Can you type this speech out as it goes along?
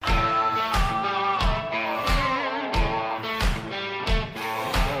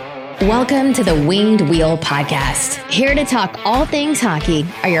Welcome to the Winged Wheel Podcast. Here to talk all things hockey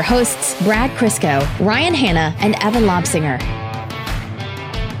are your hosts, Brad Crisco, Ryan Hanna, and Evan Lobsinger.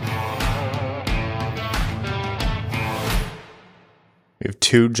 We have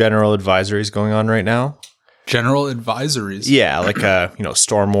two general advisories going on right now. General advisories? Yeah, like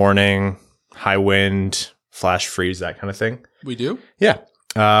storm warning, high wind, flash freeze, that kind of thing. We do? Yeah.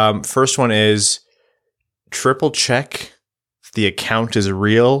 First one is triple check if the account is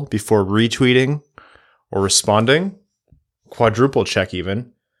real before retweeting or responding. Quadruple check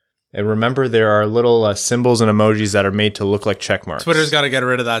even. And remember, there are little symbols and emojis that are made to look like check marks. Twitter's got to get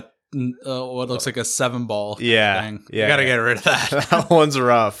rid of that. What looks like a 7-ball thing. Yeah. You got to get rid of that. That one's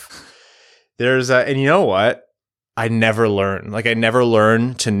rough. There's and you know what? I never learn. I never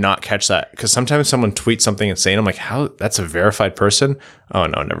learn to not catch that, because sometimes someone tweets something insane. I'm like, how? That's a verified person? Oh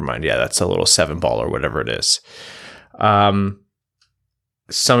no, never mind. Yeah, that's a little 7-ball or whatever it is.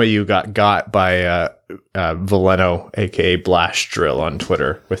 Some of you got by Veleno, aka Blash Drill, on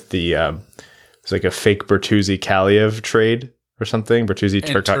Twitter with the it's like a fake Bertuzzi Kaliev trade or something. Bertuzzi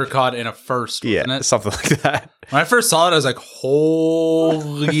Turcotte in a first, wasn't it? Something like that. When I first saw it, I was like,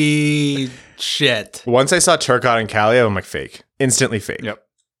 holy shit. Once I saw Turcotte and Kaliev, I'm like, fake. Instantly fake. Yep.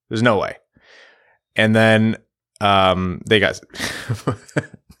 There's no way. And then they got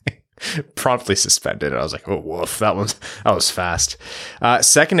promptly suspended. I was like, oh, woof. That was fast.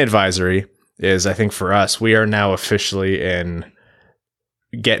 Second advisory is, I think for us, we are now officially in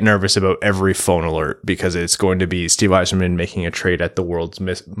get nervous about every phone alert, because it's going to be Steve Yzerman making a trade at the world's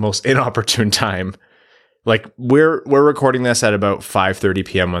most inopportune time. We're recording this at about 5:30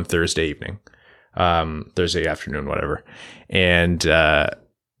 p.m. on Thursday evening, Thursday afternoon, whatever. And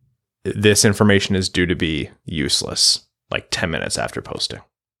this information is due to be useless 10 minutes after posting.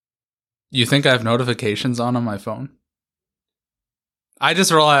 You think I have notifications on my phone? I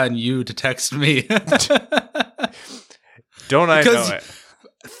just rely on you to text me. Don't I know it?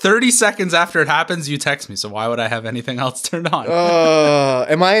 30 seconds after it happens, you text me. So why would I have anything else turned on?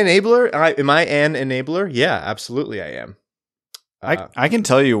 Am I an enabler? Am I an enabler? Yeah, absolutely I am. I can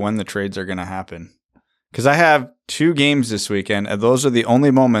tell you when the trades are going to happen, because I have 2 games this weekend, and those are the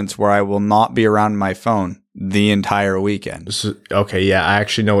only moments where I will not be around my phone the entire weekend. Okay, yeah, I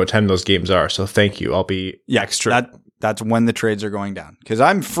actually know what time those games are, so thank you. I'll be extra. That's when the trades are going down, because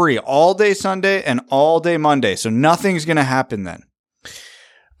I'm free all day Sunday and all day Monday, so nothing's going to happen then.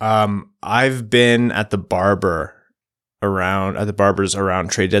 I've been at the barber's around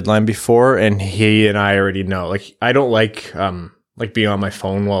trade deadline before, and he and I already know. I don't like being on my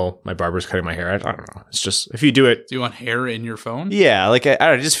phone while my barber's cutting my hair. I don't know. It's just, if you do it. Do you want hair in your phone? Yeah, I don't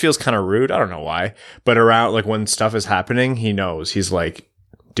know, it just feels kind of rude. I don't know why. But around when stuff is happening, he knows. He's like,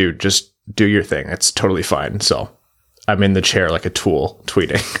 dude, just do your thing. It's totally fine. So I'm in the chair like a tool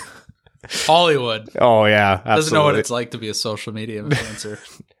tweeting. Hollywood. Oh yeah, absolutely. Doesn't know what it's like to be a social media influencer.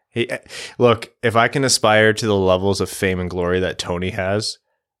 Look, if I can aspire to the levels of fame and glory that Tony has,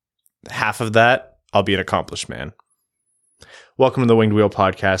 half of that, I'll be an accomplished man. Welcome to the Winged Wheel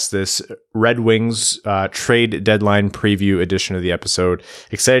Podcast, this Red Wings trade deadline preview edition of the episode.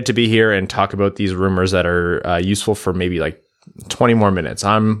 Excited to be here and talk about these rumors that are useful for maybe 20 more minutes.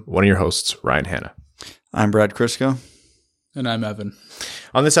 I'm one of your hosts, Ryan Hanna. I'm Brad Crisco. And I'm Evan.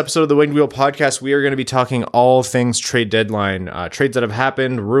 On this episode of the Winged Wheel Podcast, we are going to be talking all things trade deadline, trades that have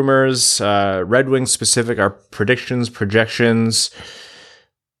happened, rumors, Red Wings specific, our predictions, projections,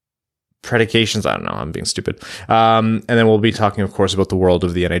 predications. I don't know. I'm being stupid. And then we'll be talking, of course, about the world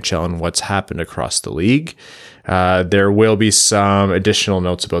of the NHL and what's happened across the league. There will be some additional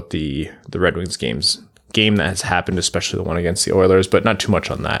notes about the Red Wings game that has happened, especially the one against the Oilers, but not too much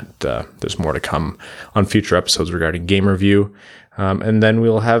on that. There's more to come on future episodes regarding game review. And then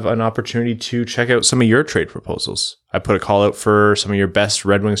we'll have an opportunity to check out some of your trade proposals. I put a call out for some of your best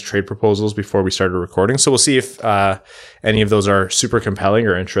Red Wings trade proposals before we started recording. So we'll see if any of those are super compelling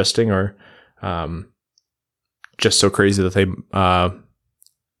or interesting, or just so crazy that they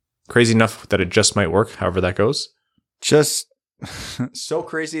crazy enough that it just might work, however that goes. Just so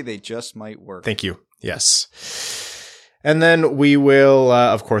crazy they just might work. Thank you. Yes. And then we will,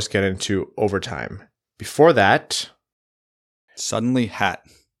 of course, get into overtime. Before that... Suddenly hat.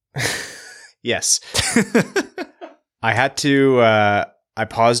 Yes. I had to, I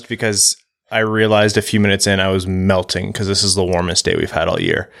paused because I realized a few minutes in I was melting, because this is the warmest day we've had all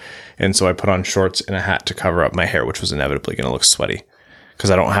year. And so I put on shorts and a hat to cover up my hair, which was inevitably going to look sweaty,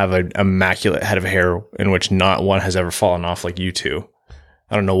 because I don't have an immaculate head of hair in which not one has ever fallen off like you two.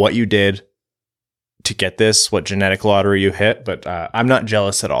 I don't know what you did to get this, what genetic lottery you hit, but I'm not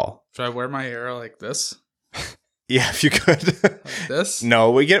jealous at all. Should I wear my hair like this? Yeah, if you could. Like this?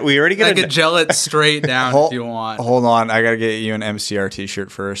 No, we already get I could gel it straight down if you want. Hold on, I gotta get you an MCR t-shirt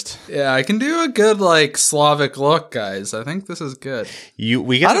first. Yeah, I can do a good like Slavic look, guys. I think this is good.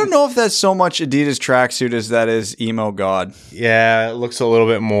 I don't know if that's so much Adidas tracksuit as that is emo god. Yeah, it looks a little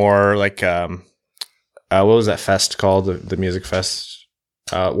bit more like what was that fest called? The music fest,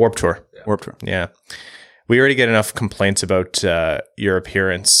 Warped Tour. Yeah. Warped Tour. Yeah. We already get enough complaints about your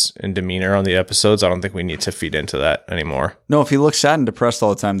appearance and demeanor on the episodes. I don't think we need to feed into that anymore. No, if you look sad and depressed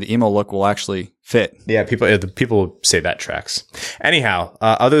all the time, the emo look will actually fit. Yeah, people say that tracks. Anyhow,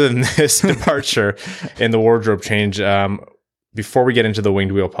 other than this departure in the wardrobe change, before we get into the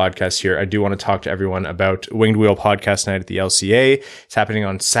Winged Wheel podcast here, I do want to talk to everyone about Winged Wheel Podcast Night at the LCA. It's happening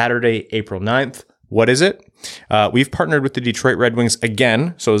on Saturday, April 9th. What is it? We've partnered with the Detroit Red Wings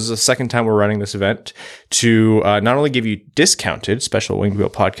again, so this is the second time we're running this event, to not only give you special Winged Wheel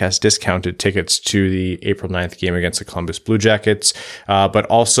Podcast discounted tickets to the April 9th game against the Columbus Blue Jackets, but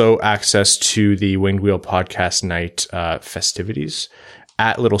also access to the Winged Wheel Podcast Night festivities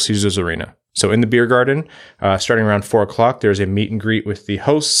at Little Caesars Arena. So in the beer garden, starting around 4 o'clock, there's a meet and greet with the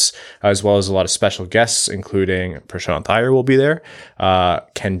hosts, as well as a lot of special guests, including Prashant Iyer will be there.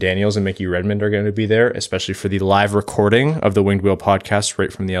 Ken Daniels and Mickey Redmond are going to be there, especially for the live recording of the Winged Wheel podcast right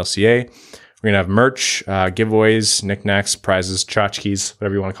from the LCA. We're going to have merch, giveaways, knickknacks, prizes, tchotchkes,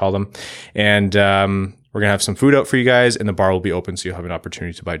 whatever you want to call them. And we're going to have some food out for you guys, and the bar will be open, so you'll have an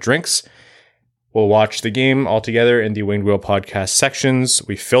opportunity to buy drinks. We'll watch the game all together in the Winged Wheel podcast sections.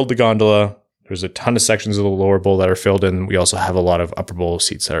 We filled the gondola. There's a ton of sections of the lower bowl that are filled in. We also have a lot of upper bowl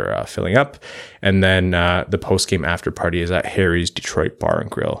seats that are filling up. And then the post-game after party is at Harry's Detroit Bar and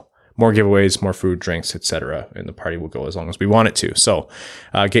Grill. More giveaways, more food, drinks, etc. And the party will go as long as we want it to. So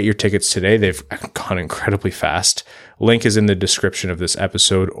get your tickets today. They've gone incredibly fast. Link is in the description of this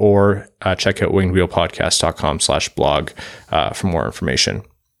episode, or check out wingedwheelpodcast.com/blog for more information.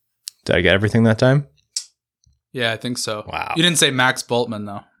 Did I get everything that time? Yeah, I think so. Wow. You didn't say Max Bultman,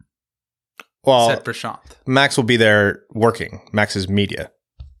 though. Well, You said Prashant. Max will be there working. Max is media.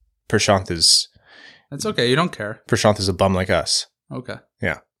 Prashant is... That's okay. You don't care. Prashant is a bum like us. Okay.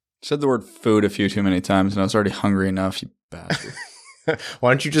 Yeah. Said the word food a few too many times, and I was already hungry enough, you bastard. Why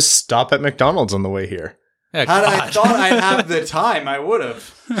don't you just stop at McDonald's on the way here? Yeah, Had I God. thought I'd have the time, I would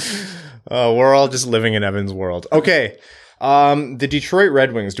have. We're all just living in Evan's world. Okay. The Detroit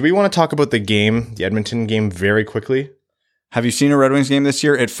Red Wings. Do we want to talk about the game, the Edmonton game, very quickly? Have you seen a Red Wings game this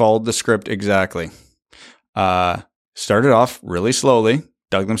year? It followed the script exactly. Started off really slowly,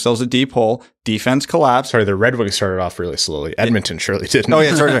 dug themselves a deep hole, defense collapsed. Sorry, the Red Wings started off really slowly. Edmonton surely didn't. Oh,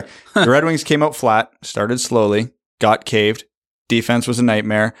 yeah, sorry. The Red Wings came out flat, started slowly, got caved. Defense was a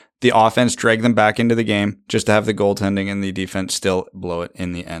nightmare. The offense dragged them back into the game just to have the goaltending and the defense still blow it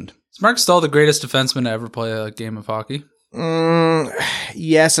in the end. Is Mark Stahl the greatest defenseman to ever play a game of hockey?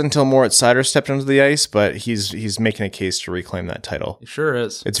 Yes, until Moritz Seider stepped onto the ice, but he's making a case to reclaim that title. He sure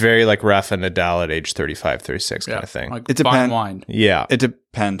is. It's very like Rafa Nadal at age 35, 36 kind of thing. Like It fine depends. wine. Yeah. It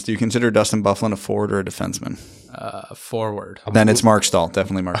depends. Do you consider Dustin Byfuglien a forward or a defenseman? Forward. Then it's Mark Stahl.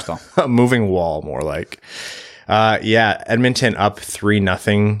 Definitely Mark Stahl. A moving wall, more like. Yeah, Edmonton up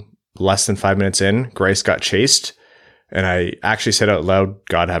 3-0, less than 5 minutes in. Greiss got chased. And I actually said out loud,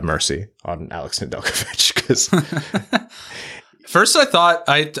 God have mercy on Alex Nedeljkovic. Because First, I thought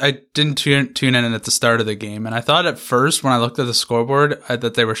I didn't tune in at the start of the game. And I thought at first, when I looked at the scoreboard,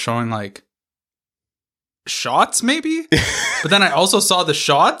 that they were showing like shots, maybe. But then I also saw the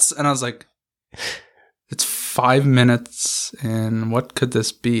shots and I was like, it's 5 minutes. And what could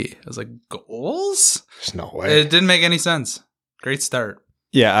this be? I was like, goals? there's no way. It didn't make any sense. Great start.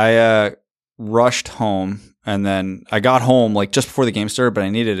 Yeah, I rushed home, and then I got home like just before the game started, but I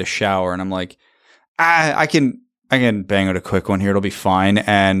needed a shower, and I'm like, I can bang out a quick one here. It'll be fine.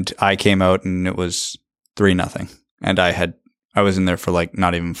 And I came out, and it was 3-0, and I was in there for like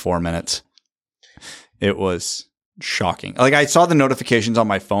not even 4 minutes. It was shocking. Like, I saw the notifications on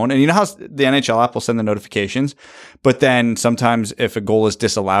my phone, and you know how the NHL app will send the notifications, but then sometimes if a goal is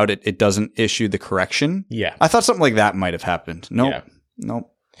disallowed, it doesn't issue the correction. Yeah. I thought something like that might have happened. Nope. Yeah.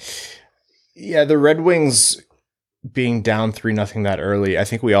 Nope. Yeah, the Red Wings being down 3-0 that early, I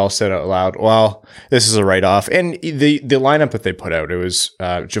think we all said out loud, well, this is a write-off. And the lineup that they put out, it was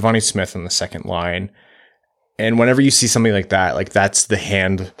Giovanni Smith on the second line. And whenever you see something like that, like that's the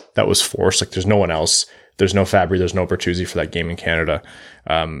hand that was forced. Like there's no one else. There's no Fabry. There's no Bertuzzi for that game in Canada.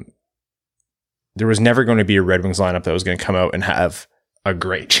 There was never going to be a Red Wings lineup that was going to come out and have a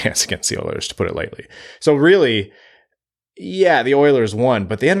great chance against the Oilers, to put it lightly. So really, yeah, the Oilers won,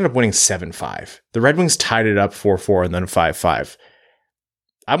 but they ended up winning 7-5. The Red Wings tied it up 4-4 and then 5-5.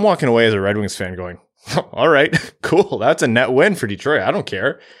 I'm walking away as a Red Wings fan going, All right, cool. That's a net win for Detroit. I don't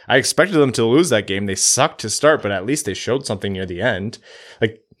care. I expected them to lose that game. They sucked to start, but at least they showed something near the end.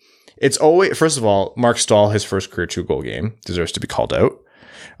 Like, it's always, first of all, Mark Stahl, his first career 2-goal game, deserves to be called out.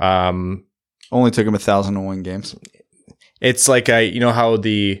 Only took him 1,001 games. It's like, you know how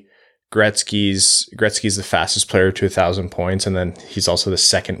the Gretzky's the fastest player to 1,000 points, and then he's also the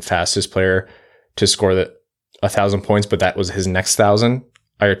second fastest player to score 1,000 points, but that was his next 1,000.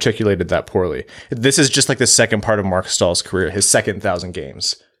 I articulated that poorly. This is just like the second part of Mark Stahl's career, his second 1,000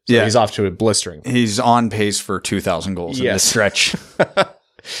 games. So he's off to a blistering. He's on pace for 2,000 goals in this stretch.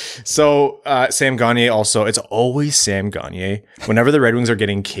 So Sam Gagner also, it's always Sam Gagner. Whenever the Red Wings are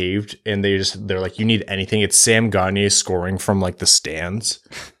getting caved and they're like, you need anything, it's Sam Gagner scoring from like the stands.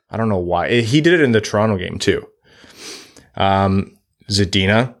 I don't know why. He did it in the Toronto game too.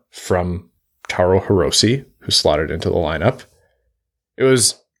 Zadina from Taro Hirose, who slotted into the lineup. It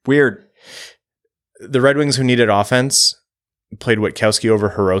was weird. The Red Wings, who needed offense, played Witkowski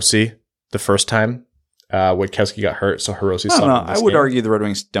over Hirose the first time. Witkowski got hurt, so Hirose slotted in this I would game. argue the Red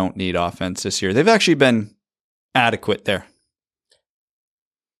Wings don't need offense this year. They've actually been adequate there.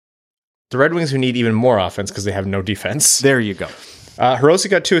 The Red Wings, who need even more offense because they have no defense. There you go. Hirose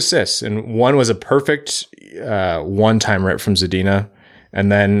got 2 assists, and one was a perfect one-time rip from Zadina,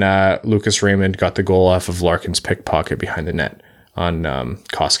 and then Lucas Raymond got the goal off of Larkin's pickpocket behind the net on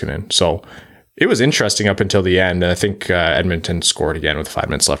Koskinen. So it was interesting up until the end, and I think Edmonton scored again with 5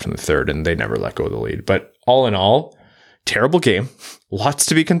 minutes left in the third, and they never let go of the lead. But all in all, terrible game. Lots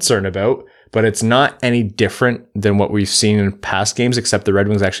to be concerned about, but it's not any different than what we've seen in past games, except the Red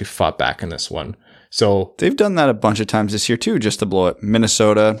Wings actually fought back in this one. So they've done that a bunch of times this year too, just to blow it.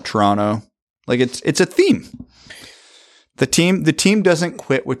 Minnesota, Toronto, like it's a theme. The team doesn't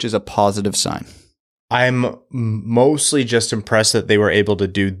quit, which is a positive sign. I'm mostly just impressed that they were able to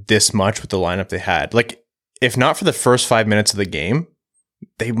do this much with the lineup they had. Like, if not for the first 5 minutes of the game,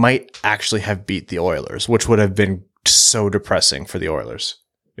 they might actually have beat the Oilers, which would have been so depressing for the Oilers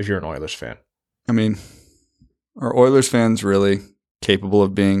if you're an Oilers fan. I mean, are Oilers fans really capable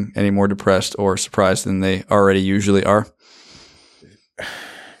of being any more depressed or surprised than they already usually are?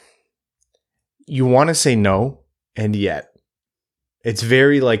 You want to say no, and yet it's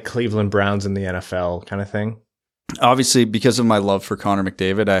very like Cleveland Browns in the NFL kind of thing. Obviously, because of my love for Connor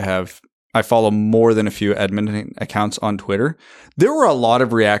McDavid, I follow more than a few Edmonton accounts on Twitter. There were a lot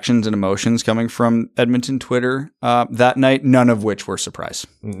of reactions and emotions coming from Edmonton Twitter that night, none of which were surprise.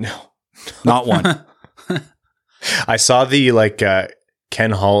 No. Not one. I saw the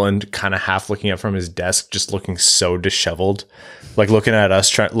Ken Holland kind of half looking up from his desk, just looking so disheveled, like looking at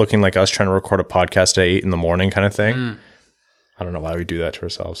us, looking like us trying to record a podcast at 8 a.m. kind of thing. I don't know why we do that to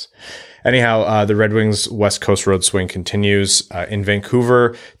ourselves. Anyhow, the Red Wings West Coast road swing continues in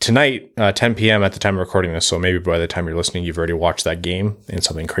Vancouver tonight, 10 p.m. at the time of recording this. So maybe by the time you're listening, you've already watched that game and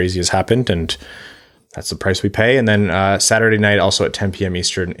something crazy has happened, and that's the price we pay. And then Saturday night, also at 10 p.m.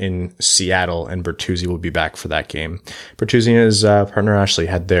 Eastern in Seattle, and Bertuzzi will be back for that game. Bertuzzi and his partner Ashley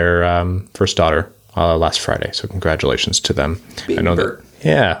had their first daughter last Friday, so congratulations to them. Baby I know Bert.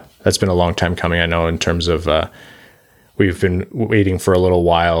 that's been a long time coming. I know in terms of we've been waiting for a little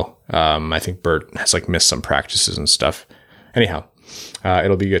while. I think Bert has missed some practices and stuff. Anyhow,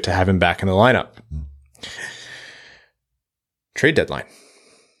 it'll be good to have him back in the lineup. Trade deadline.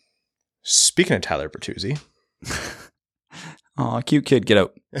 Speaking of Tyler Bertuzzi. Aw, cute kid, get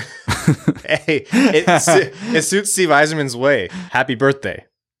out. Hey, it suits Steve Yzerman's way. Happy birthday.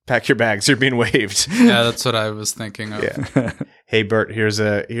 Pack your bags. You're being waived. Yeah, that's what I was thinking of. Yeah. Hey, Bert, here's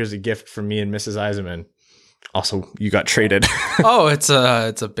a gift from me and Mrs. Yzerman. Also, you got traded. Oh, it's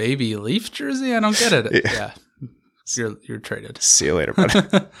a baby Leaf jersey? I don't get it. Yeah. You're traded. See you later, buddy.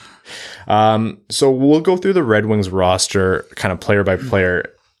 So we'll go through the Red Wings roster kind of player by player,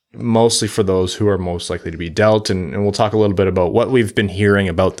 mostly for those who are most likely to be dealt. And we'll talk a little bit about what we've been hearing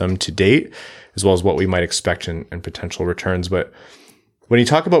about them to date, as well as what we might expect in potential returns. But when you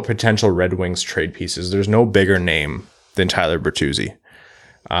talk about potential Red Wings trade pieces, there's no bigger name than Tyler Bertuzzi.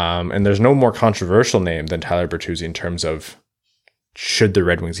 And there's no more controversial name than Tyler Bertuzzi in terms of should the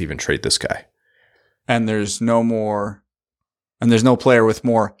Red Wings even trade this guy? And there's no player with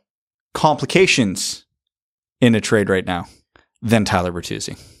more complications in a trade right now than Tyler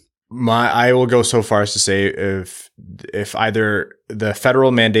Bertuzzi. I will go so far as to say if either the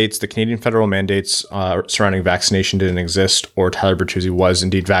federal mandates, the Canadian federal mandates surrounding vaccination didn't exist, or Tyler Bertuzzi was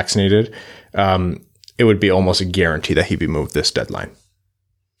indeed vaccinated, it would be almost a guarantee that he'd be moved this deadline.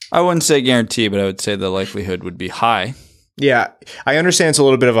 I wouldn't say guarantee, but I would say the likelihood would be high. Yeah, I understand it's a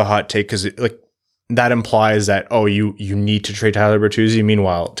little bit of a hot take because that implies that, you need to trade Tyler Bertuzzi.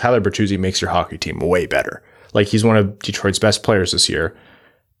 Meanwhile, Tyler Bertuzzi makes your hockey team way better. Like, he's one of Detroit's best players this year,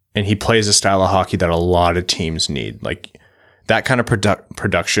 and he plays a style of hockey that a lot of teams need. Like, that kind of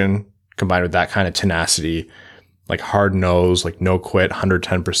production combined with that kind of tenacity, like hard nose, like no quit,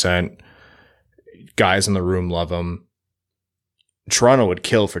 110%. Guys in the room love him. Toronto would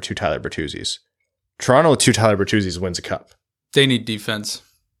kill for 2 Tyler Bertuzzis. Toronto with 2 Tyler Bertuzzis wins a cup. They need defense.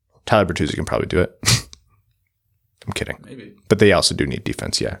 Tyler Bertuzzi can probably do it. I'm kidding. Maybe. But they also do need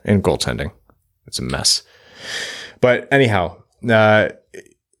defense, yeah, and goaltending. It's a mess. But anyhow,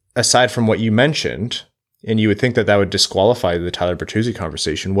 aside from what you mentioned, and you would think that would disqualify the Tyler Bertuzzi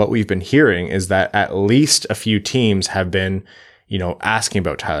conversation, what we've been hearing is that at least a few teams have been, asking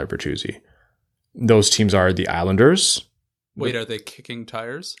about Tyler Bertuzzi. Those teams are the Islanders. Wait, are they kicking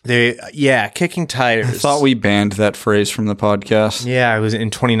tires? Kicking tires. I thought we banned that phrase from the podcast. Yeah, it was in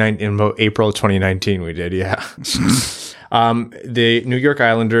about April of 2019 we did, yeah. The New York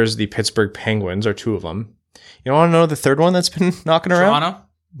Islanders, the Pittsburgh Penguins are 2 of them. You want to know the third one that's been knocking around? Toronto?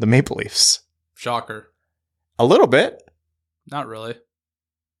 The Maple Leafs. Shocker. A little bit. Not really.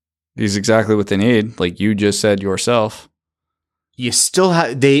 He's exactly what they need, like you just said yourself. You still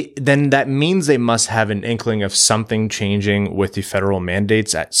have then that means they must have an inkling of something changing with the federal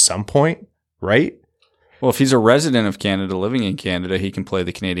mandates at some point, right? Well, if he's a resident of Canada, living in Canada, he can play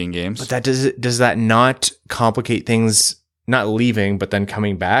the Canadian games. But does that not complicate things? Not leaving, but then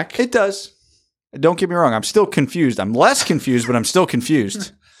coming back? It does. Don't get me wrong. I'm still confused. I'm less confused, but I'm still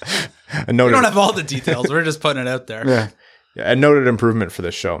confused. We don't have all the details. We're just putting it out there. Yeah, a noted improvement for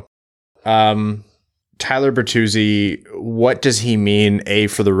this show. Tyler Bertuzzi, what does he mean,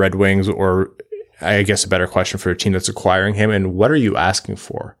 for the Red Wings, or I guess a better question for a team that's acquiring him, and what are you asking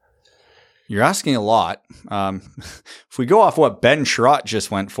for? You're asking a lot. If we go off what Ben Chiarot just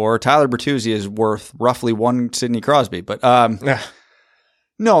went for, Tyler Bertuzzi is worth roughly 1 Sidney Crosby. But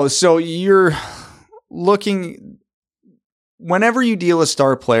no, so you're looking, whenever you deal a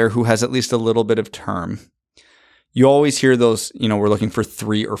star player who has at least a little bit of term, you always hear those, we're looking for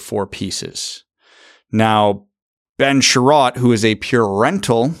 3 or 4 pieces. Now, Ben Chiarot, who is a pure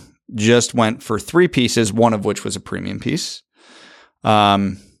rental, just went for 3 pieces, one of which was a premium piece.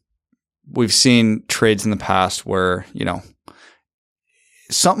 We've seen trades in the past where,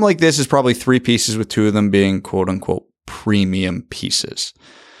 something like this is probably 3 pieces with 2 of them being quote unquote premium pieces.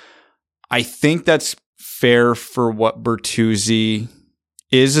 I think that's fair for what Bertuzzi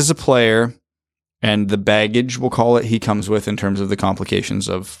is as a player and the baggage, we'll call it, he comes with in terms of the complications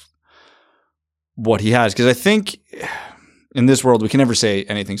of what he has. Because I think in this world, we can never say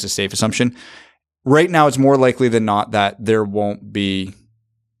anything's a safe assumption. Right now, it's more likely than not that there won't be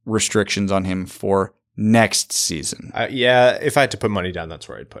restrictions on him for next season. If I had to put money down, that's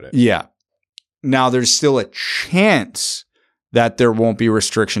where I'd put it. Yeah. Now, there's still a chance that there won't be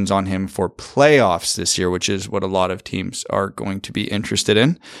restrictions on him for playoffs this year, which is what a lot of teams are going to be interested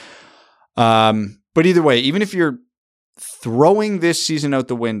in. But either way, even if you're throwing this season out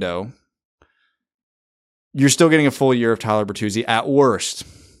the window, you're still getting a full year of Tyler Bertuzzi at worst,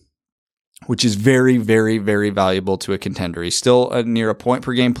 which is very, very, very valuable to a contender. He's still near a point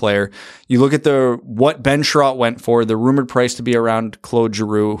per game player. You look at what Ben Chiarot went for, the rumored price to be around Claude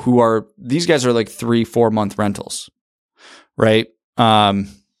Giroux, these guys are like 3-4 month rentals, right? So,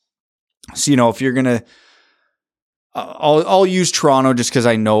 if you're going to, I'll use Toronto just because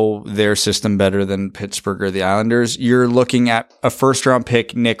I know their system better than Pittsburgh or the Islanders. You're looking at a first round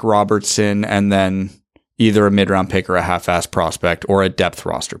pick, Nick Robertson, and then either a mid-round pick or a half-ass prospect or a depth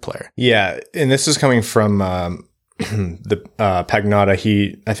roster player. Yeah, and this is coming from the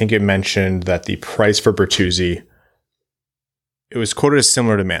Pagnotta. I think it mentioned that the price for Bertuzzi, it was quoted as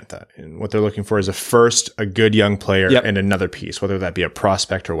similar to Mantha. And what they're looking for is a good young player, and another piece, whether that be a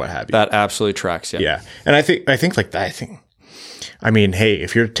prospect or what have you. That absolutely tracks, Yeah, and I think like that, hey,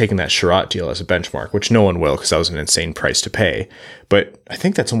 if you're taking that Chiarot deal as a benchmark, which no one will because that was an insane price to pay, but I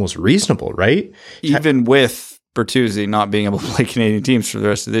think that's almost reasonable, right? Even with Bertuzzi not being able to play Canadian teams for the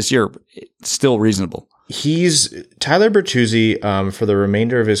rest of this year, it's still reasonable. Tyler Bertuzzi, for the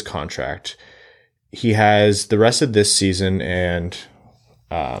remainder of his contract, he has the rest of this season, and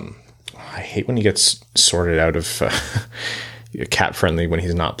I hate when he gets sorted out of cap friendly when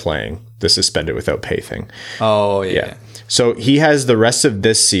he's not playing, the suspended without pay thing. Oh, yeah. So he has the rest of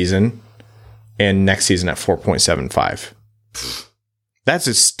this season and next season at 4.75. That's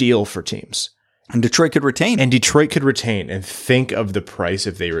a steal for teams. And Detroit could retain. And think of the price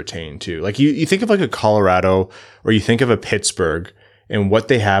if they retain too. Like you think of like a Colorado or you think of a Pittsburgh and what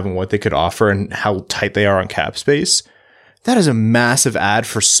they have and what they could offer and how tight they are on cap space. That is a massive ad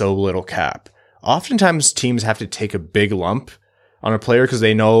for so little cap. oftentimes teams have to take a big lump on a player because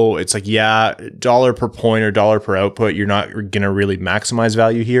they know it's like, yeah, dollar per point or dollar per output, you're not going to really maximize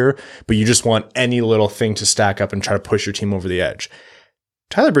value here, but you just want any little thing to stack up and try to push your team over the edge.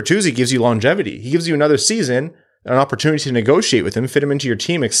 Tyler Bertuzzi gives you longevity. He gives you another season, an opportunity to negotiate with him, fit him into your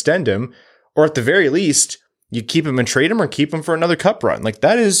team, extend him, or at the very least, you keep him and trade him or keep him for another cup run. Like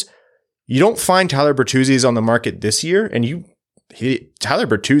that is, you don't find Tyler Bertuzzi's on the market this year, and Tyler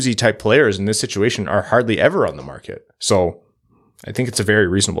Bertuzzi type players in this situation are hardly ever on the market. So I think it's a very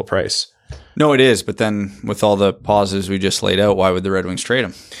reasonable price. No, it is. But then with all the pauses we just laid out, why would the Red Wings trade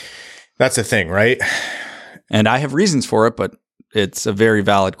him? That's the thing, right? And I have reasons for it, but it's a very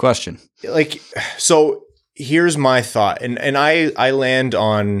valid question. Like, so here's my thought. And I land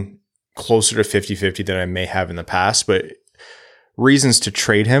on closer to 50-50 than I may have in the past, but reasons to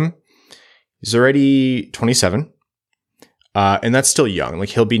trade him. He's already 27. And that's still young. Like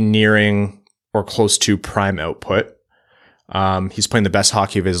he'll be nearing or close to prime output. He's playing the best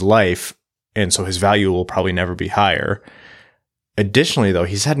hockey of his life, and so his value will probably never be higher. Additionally, though,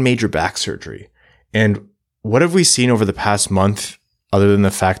 he's had major back surgery. And what have we seen over the past month other than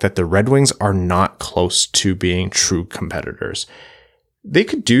the fact that the Red Wings are not close to being true competitors? They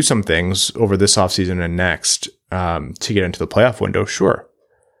could do some things over this offseason and next to get into the playoff window, sure.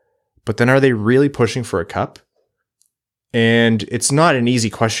 But then are they really pushing for a cup? And it's not an easy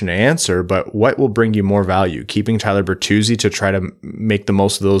question to answer, but what will bring you more value? Keeping Tyler Bertuzzi to try to make the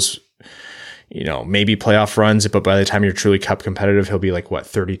most of those, maybe playoff runs, but by the time you're truly cup competitive, he'll be like,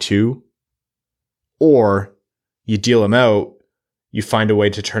 32? Or you deal him out, you find a way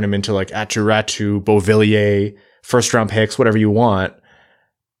to turn him into like Aturatu, Beauvillier, first round picks, whatever you want.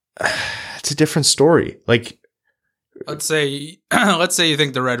 It's a different story. Like, let's say you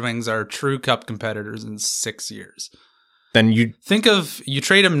think the Red Wings are true cup competitors in 6 years. Then you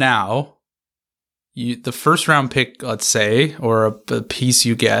trade him now, the first round pick, let's say, or a piece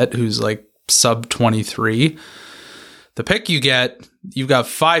you get who's like sub 23, the pick you get, you've got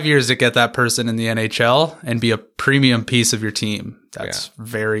 5 years to get that person in the NHL and be a premium piece of your team. That's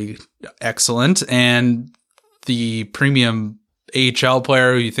very excellent. And the premium AHL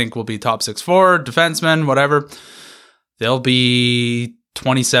player who you think will be top 6 forward, defenseman, whatever, they'll be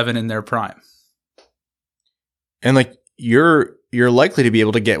 27 in their prime. And like, you're likely to be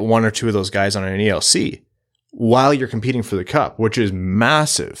able to get one or two of those guys on an ELC while you're competing for the cup, which is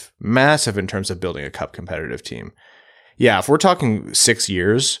massive in terms of building a cup competitive team. Yeah, if we're talking 6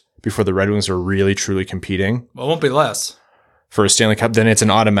 years before the Red Wings are really, truly competing. Well, it won't be less. For a Stanley Cup, then it's an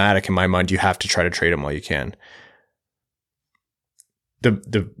automatic in my mind. You have to try to trade him while you can.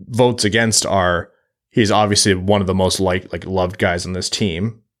 The votes against are, he's obviously one of the most loved guys on this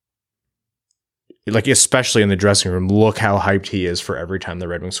team. Like, especially in the dressing room, look how hyped he is for every time the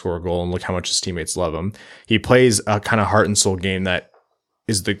Red Wings score a goal, and look how much his teammates love him. He plays a kind of heart and soul game that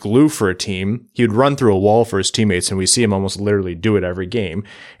is the glue for a team. He would run through a wall for his teammates, and we see him almost literally do it every game.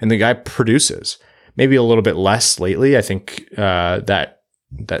 And the guy produces. Maybe a little bit less lately. I think that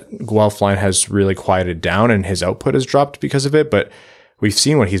Guelph line has really quieted down, and his output has dropped because of it. But we've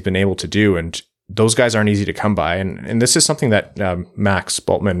seen what he's been able to do, and those guys aren't easy to come by. And this is something that Max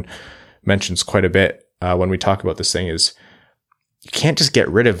Bultman mentions quite a bit when we talk about this thing, is you can't just get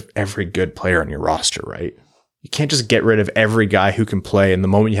rid of every good player on your roster, right? You can't just get rid of every guy who can play. And the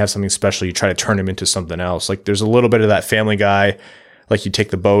moment you have something special, you try to turn him into something else. Like, there's a little bit of that Family Guy, like you take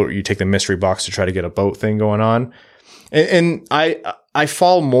the boat, or you take the mystery box to try to get a boat thing going on. And I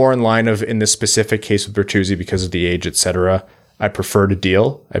fall more in line of, in this specific case with Bertuzzi, because of the age, etc. I prefer to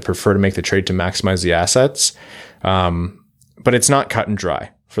deal. I prefer to make the trade to maximize the assets. But it's not cut and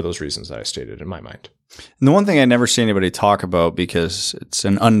dry for those reasons that I stated in my mind. And the one thing I never see anybody talk about, because it's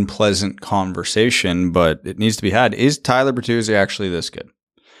an unpleasant conversation, but it needs to be had, is Tyler Bertuzzi actually this good?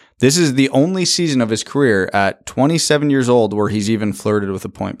 This is the only season of his career at 27 years old where he's even flirted with a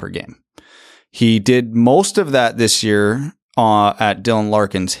point per game. He did most of that this year at Dylan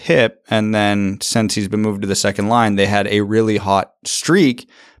Larkin's hip, and then since he's been moved to the second line, they had a really hot streak,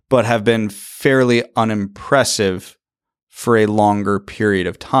 but have been fairly unimpressive for a longer period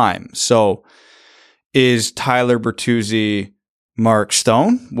of time. So is Tyler Bertuzzi Mark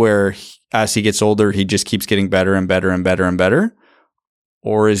Stone, where as he gets older, he just keeps getting better and better and better and better?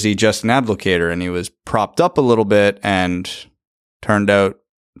 Or is he just an abdicator, and he was propped up a little bit and turns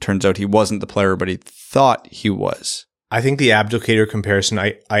out he wasn't the player, but he thought he was? I think the abdicator comparison,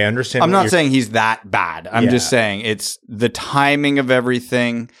 I understand. I'm not saying he's that bad. I'm just saying it's the timing of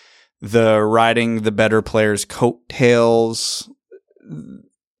everything, the riding the better players' coattails.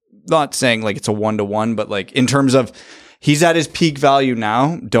 Not saying like it's a 1-to-1, but like in terms of he's at his peak value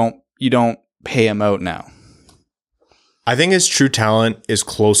now. You don't pay him out now? I think his true talent is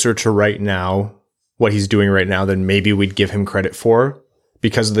closer to right now, what he's doing right now, than maybe we'd give him credit for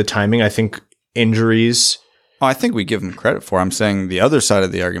because of the timing. I think injuries. Oh, I think we give him credit for. I'm saying the other side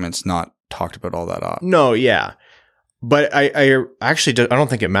of the argument's not talked about all that often. No, yeah. But I actually I don't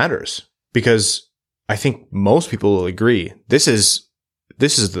think it matters because I think most people will agree this is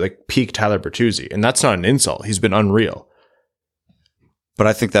like peak Tyler Bertuzzi, and that's not an insult. He's been unreal. But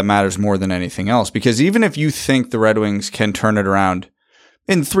I think that matters more than anything else because even if you think the Red Wings can turn it around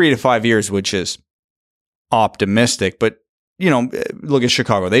in 3 to 5 years, which is optimistic, but look at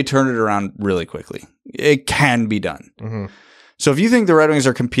Chicago. They turned it around really quickly. It can be done. Mm-hmm. So if you think the Red Wings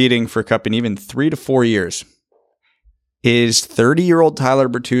are competing for a cup in even 3 to 4 years, is 30-year-old Tyler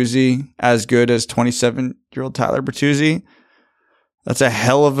Bertuzzi as good as 27-year-old Tyler Bertuzzi? That's a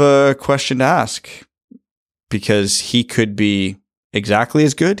hell of a question to ask because he could be exactly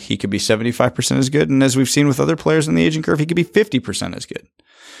as good. He could be 75% as good. And as we've seen with other players in the aging curve, he could be 50% as good.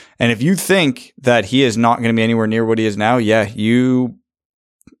 And if you think that he is not going to be anywhere near what he is now, yeah, you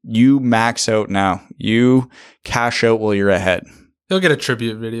max out now. You cash out while you're ahead. He'll get a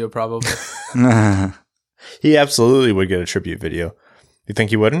tribute video probably. He absolutely would get a tribute video. You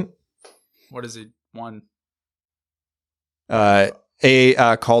think he wouldn't? What has he won? A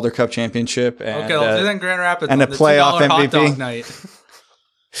Calder Cup championship. And, okay, let's do that in Grand Rapids. And a playoff MVP. Hot dog night.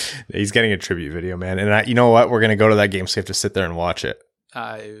 He's getting a tribute video, man. And you know what? We're going to go to that game, so you have to sit there and watch it.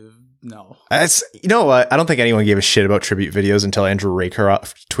 No. You know what? I don't think anyone gave a shit about tribute videos until Andrew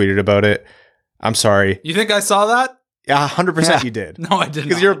Raykar tweeted about it. I'm sorry. You think I saw that? Yeah, 100% you did. No, I didn't.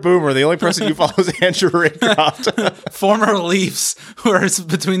 Because you're a boomer. The only person you follow is Andrew Raykar. Former Leafs who are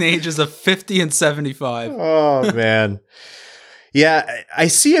between the ages of 50 and 75. Oh, man. Yeah, I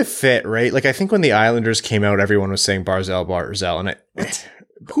see a fit, right? Like, I think when the Islanders came out, everyone was saying Barzal, and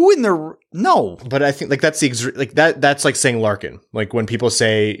who in the no? But I think like that's that's like saying Larkin. Like when people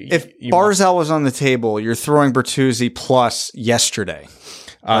say if Barzal was on the table, you're throwing Bertuzzi plus yesterday.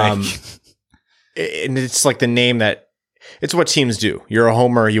 And it's like the name that it's what teams do. You're a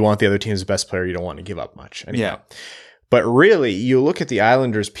homer. You want the other team's best player. You don't want to give up much. Anyhow. Yeah. But really, you look at the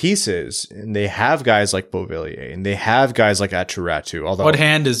Islanders' pieces, and they have guys like Beauvillier, and they have guys like Chiarot. Although, what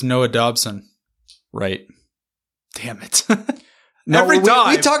hand is Noah Dobson? Right. Damn it. No, we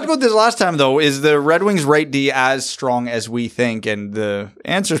talked about this last time, though. Is the Red Wings right D as strong as we think? And the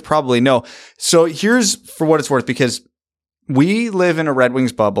answer is probably no. So here's for what it's worth, because we live in a Red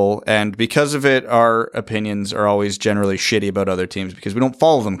Wings bubble, and because of it, our opinions are always generally shitty about other teams because we don't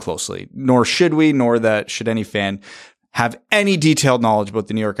follow them closely, nor should we, nor that should any fan have any detailed knowledge about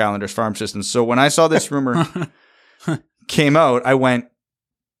the New York Islanders farm system. So when I saw this rumor came out, I went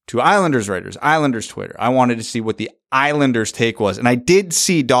to Islanders writers, Islanders Twitter. I wanted to see what the Islanders take was. And I did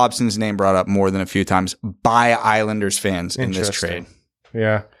see Dobson's name brought up more than a few times by Islanders fans in this trade.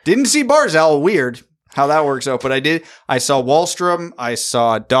 Yeah. Didn't see Barzal. Weird how that works out. But I saw Wahlstrom. I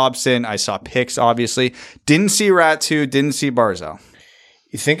saw Dobson. I saw Picks, obviously. Didn't see Ratu. Didn't see Barzal.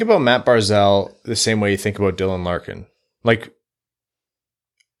 You think about Matt Barzal the same way you think about Dylan Larkin. Like,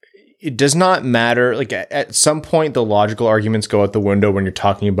 it does not matter. Like, at some point, the logical arguments go out the window when you're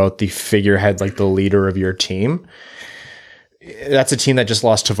talking about the figurehead, like the leader of your team. That's a team that just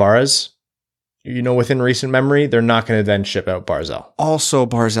lost Tavares. Within recent memory, they're not going to then ship out Barzal. Also,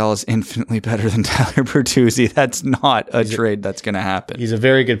 Barzal is infinitely better than Tyler Bertuzzi. That's not a trade that's going to happen. He's a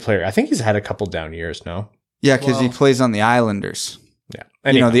very good player. I think he's had a couple down years, no? Yeah, because he plays on the Islanders. Yeah.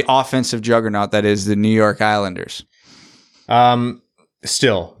 Anyway. The offensive juggernaut that is the New York Islanders.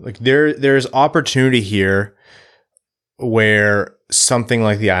 Still, like there's opportunity here where something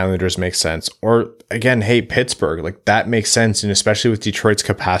like the Islanders makes sense. Or again, hey, Pittsburgh, like that makes sense, and especially with Detroit's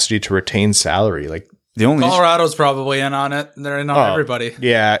capacity to retain salary. Like the only Colorado's probably in on it. They're in on everybody.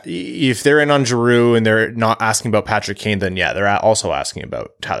 Yeah. If they're in on Giroux and they're not asking about Patrick Kane, then yeah, they're also asking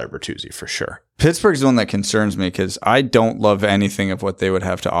about Tyler Bertuzzi for sure. Pittsburgh's the one that concerns me because I don't love anything of what they would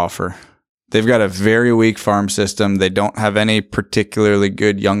have to offer. They've got a very weak farm system. They don't have any particularly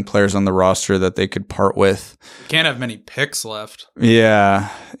good young players on the roster that they could part with. You can't have many picks left. Yeah.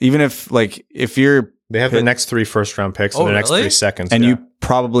 Even if you're... They have the next 3 first-round picks and the next 3 seconds. And you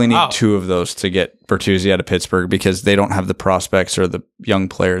probably need 2 of those to get Bertuzzi out of Pittsburgh because they don't have the prospects or the young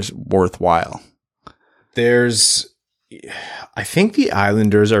players worthwhile. I think the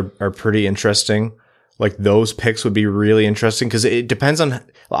Islanders are pretty interesting. Like those picks would be really interesting because it depends on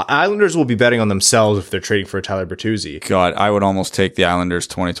Islanders will be betting on themselves if they're trading for Tyler Bertuzzi. God, I would almost take the Islanders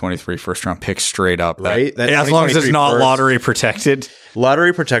 2023 first round pick straight up. Right? As long as it's not lottery protected.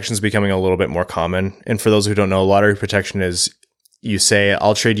 Lottery protection is becoming a little bit more common. And for those who don't know, lottery protection is you say,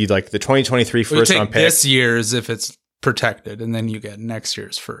 I'll trade you like the 2023 first round pick. This year's if it's protected, and then you get next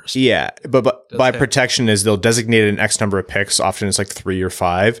year's first. Yeah, but by protection is they'll designate an X number of picks. Often it's like 3 or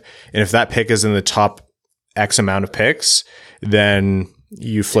 5. And if that pick is in the top X amount of picks, then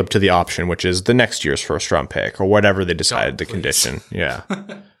you flip to the option, which is the next year's first round pick or whatever they decided to condition. Yeah.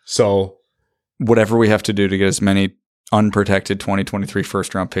 So whatever we have to do to get as many unprotected 2023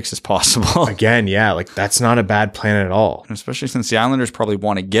 first round picks as possible. Again, yeah, like that's not a bad plan at all. Especially since the Islanders probably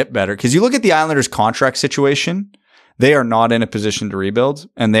want to get better. Because you look at the Islanders' contract situation, they are not in a position to rebuild,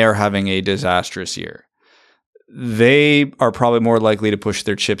 and they are having a disastrous year. They are probably more likely to push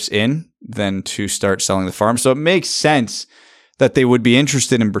their chips in than to start selling the farm. So it makes sense that they would be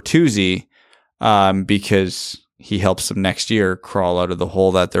interested in Bertuzzi because he helps them next year crawl out of the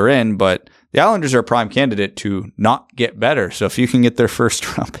hole that they're in. But the Islanders are a prime candidate to not get better. So if you can get their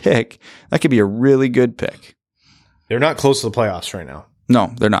first round pick, that could be a really good pick. They're not close to the playoffs right now.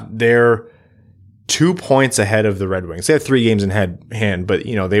 No, they're not. They're 2 points ahead of the Red Wings. They have 3 games in hand, but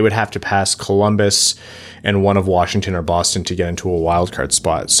they would have to pass Columbus and one of Washington or Boston to get into a wild card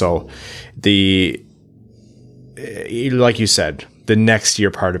spot. So like you said, the next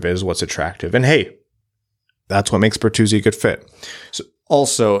year part of it is what's attractive. And hey, that's what makes Bertuzzi a good fit. So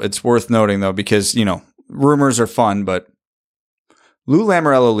also, it's worth noting though, because rumors are fun, but Lou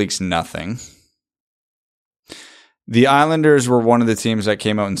Lamoriello leaks nothing. The Islanders were one of the teams that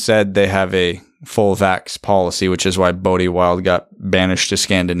came out and said they have a full vax policy, which is why Bodie Wild got banished to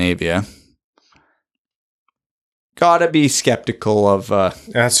Scandinavia. Gotta be skeptical of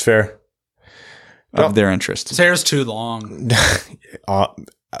that's fair. Of their interest. His hair's too long.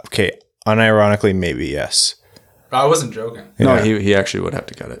 Okay, unironically, maybe yes. I wasn't joking. No, he actually would have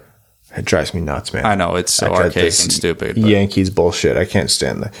to cut it. It drives me nuts, man. I know, it's so archaic and stupid. But Yankees bullshit. I can't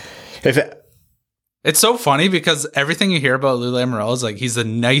stand that. It's so funny because everything you hear about Lou Lamoriello is like he's the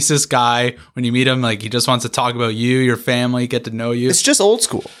nicest guy. When you meet him, like he just wants to talk about you, your family, get to know you. It's just old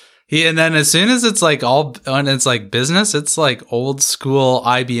school. And then as soon as it's like when it's like business, it's like old school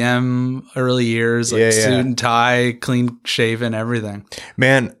IBM early years, like suit and tie, clean shaven, everything.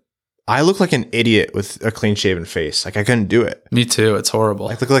 Man, I look like an idiot with a clean shaven face. Like I couldn't do it. Me too. It's horrible.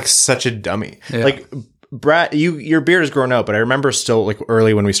 I look like such a dummy. Yeah. Like Brad, your beard has grown out, but I remember still like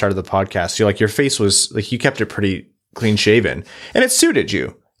early when we started the podcast, your face was like you kept it pretty clean shaven, and it suited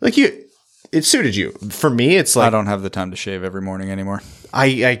you. It suited you. For me, it's like I don't have the time to shave every morning anymore.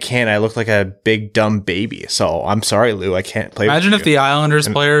 I can't. I look like a big dumb baby. So I'm sorry, Lou. I can't play. Imagine if the Islanders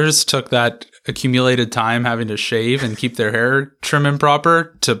players took that accumulated time having to shave and keep their hair trim and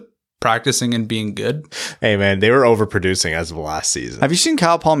proper to practicing and being good. Hey man, they were overproducing as of last season. Have you seen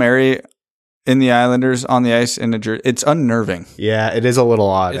Kyle Palmieri in the Islanders on the ice in a jersey? It's unnerving. Yeah, it is a little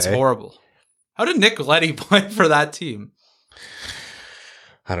odd. It's horrible. How did Nick Leddy play for that team?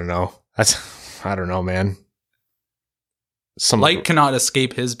 I don't know. I don't know, man. Light cannot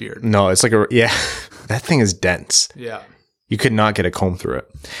escape his beard. No, it's like that thing is dense. Yeah. You could not get a comb through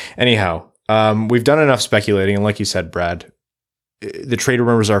it. Anyhow, we've done enough speculating. And like you said, Brad, the trade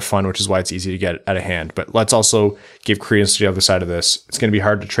rumors are fun, which is why it's easy to get out of hand. But let's also give credence to the other side of this. It's going to be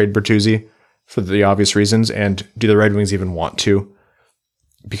hard to trade Bertuzzi for the obvious reasons. And do the Red Wings even want to?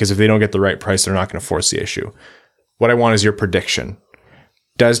 Because if they don't get the right price, they're not going to force the issue. What I want is your prediction.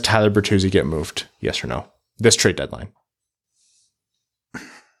 Does Tyler Bertuzzi get moved? Yes or no? This trade deadline.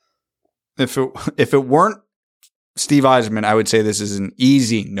 If it weren't Steve Yzerman, I would say this is an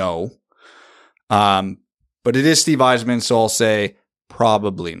easy no. But it is Steve Yzerman, so I'll say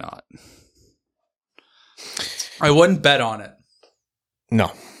probably not. I wouldn't bet on it.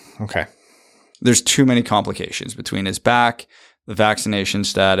 No. Okay. There's too many complications between his back, the vaccination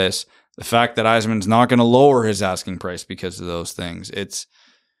status, the fact that Yzerman's not going to lower his asking price because of those things.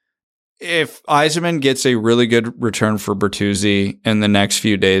 If Yzerman gets a really good return for Bertuzzi in the next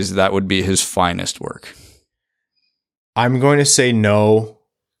few days, that would be his finest work. I'm going to say no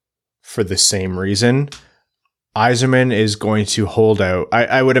for the same reason. Yzerman is going to hold out.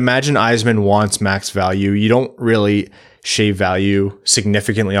 I would imagine Yzerman wants max value. You don't really shave value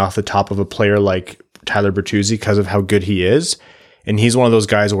significantly off the top of a player like Tyler Bertuzzi because of how good he is. And he's one of those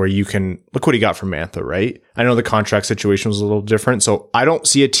guys where you can look what he got from Mantha, right? I know the contract situation was a little different, so I don't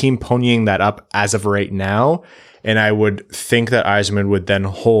see a team ponying that up as of right now. And I would think that Yzerman would then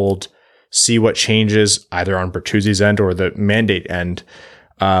hold, see what changes either on Bertuzzi's end or the mandate end,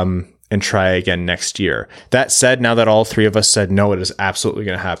 and try again next year. That said, now that all three of us said no, it is absolutely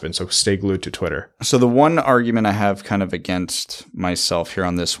going to happen. So stay glued to Twitter. So the one argument I have kind of against myself here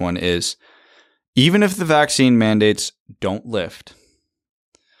on this one is, even if the vaccine mandates don't lift,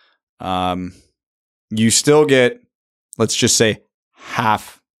 you still get, let's just say,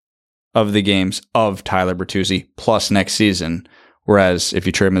 half of the games of Tyler Bertuzzi plus next season. Whereas if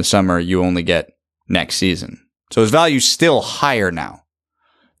you trade him in the summer, you only get next season. So his value's still higher now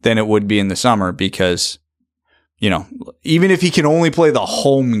than it would be in the summer because, even if he can only play the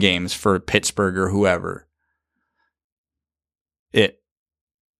home games for Pittsburgh or whoever, it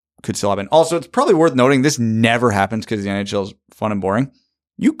could still happen. Also, it's probably worth noting this never happens because the NHL is fun and boring.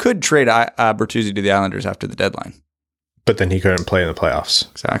 You could trade Bertuzzi to the Islanders after the deadline. But then he couldn't play in the playoffs.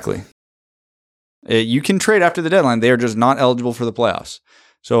 Exactly. You can trade after the deadline. They are just not eligible for the playoffs.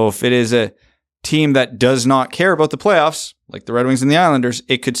 So if it is a team that does not care about the playoffs, like the Red Wings and the Islanders,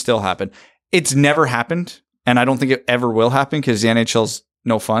 it could still happen. It's never happened, and I don't think it ever will happen because the NHL's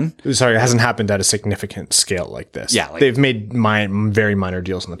no fun. Sorry, it hasn't happened at a significant scale like this. Yeah. They've made very minor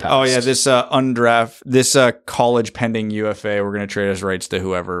deals in the past. Oh, yeah, this college pending UFA, we're going to trade his rights to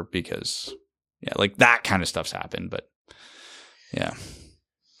whoever because, that kind of stuff's happened, but yeah.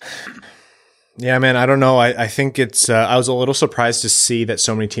 Yeah, man, I don't know. I think it's, I was a little surprised to see that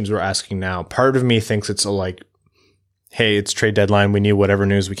so many teams were asking now. Part of me thinks it's hey, it's trade deadline. We need whatever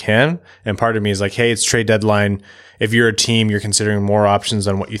news we can. And part of me is like, hey, it's trade deadline. If you're a team, you're considering more options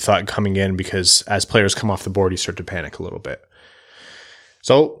than what you thought coming in because as players come off the board, you start to panic a little bit.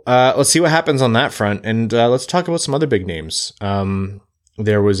 So let's see what happens on that front. And let's talk about some other big names.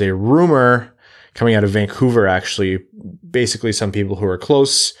 There was a rumor coming out of Vancouver, actually, basically some people who are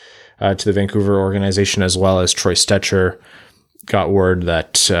close to the Vancouver organization, as well as Troy Stecher, got word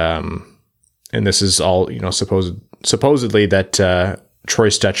that, and this is all, supposedly that Troy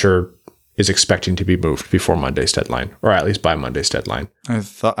Stecher is expecting to be moved before Monday's deadline, or at least by Monday's deadline. I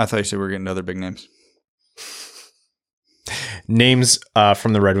thought you said we were getting other big names. Names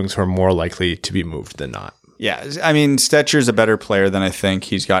from the Red Wings who are more likely to be moved than not. Yeah, I mean, Stetcher's a better player than I think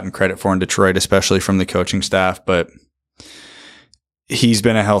he's gotten credit for in Detroit, especially from the coaching staff, but he's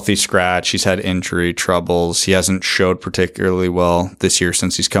been a healthy scratch. He's had injury troubles. He hasn't showed particularly well this year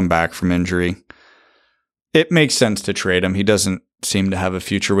since he's come back from injury. It makes sense to trade him. He doesn't seem to have a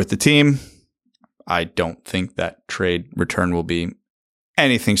future with the team. I don't think that trade return will be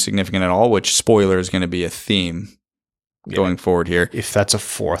anything significant at all, which, spoiler, is going to be a theme going forward here. If that's a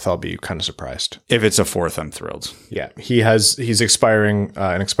fourth, I'll be kind of surprised. If it's a fourth, I'm thrilled. Yeah, he's expiring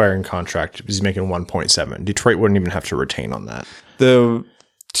an expiring contract. He's making 1.7. Detroit wouldn't even have to retain on that. The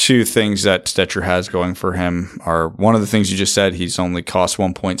two things that Stecher has going for him are, one of the things you just said, he's only cost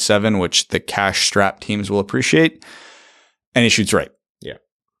 1.7, which the cash strap teams will appreciate, and he shoots right. Yeah.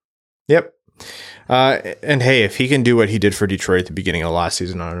 Yep. And hey, if he can do what he did for Detroit at the beginning of last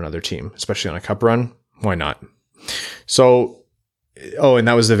season on another team, especially on a cup run, why not? So, and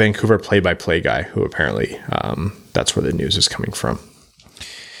that was the Vancouver play-by-play guy who apparently that's where the news is coming from.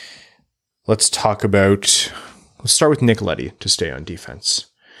 Let's start with Nick Leddy to stay on defense.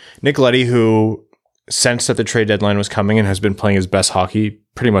 Nick Leddy, who sensed that the trade deadline was coming and has been playing his best hockey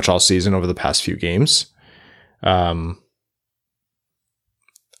pretty much all season over the past few games.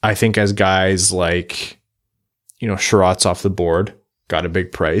 I think as guys like, Chiarot's off the board, got a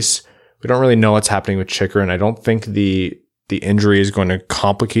big price. We don't really know what's happening with Chicker, and I don't think the injury is going to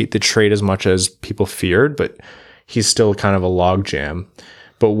complicate the trade as much as people feared, but he's still kind of a logjam.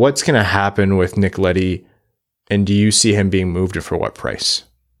 But what's going to happen with Nick Leddy, and do you see him being moved, and for what price?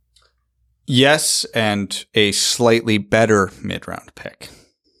 Yes, and a slightly better mid-round pick.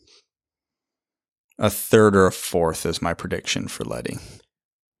 A third or a fourth is my prediction for Leddy.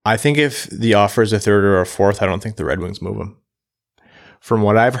 I think if the offer is a third or a fourth, I don't think the Red Wings move him. From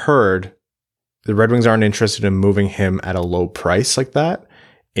what I've heard, the Red Wings aren't interested in moving him at a low price like that,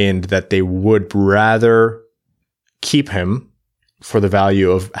 and that they would rather keep him for the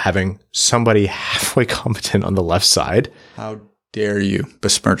value of having somebody halfway competent on the left side. How dare you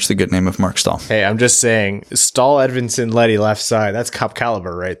besmirch the good name of Mark Stahl? Hey, I'm just saying, Stahl, Edvinsson, Leddy, left side, that's cup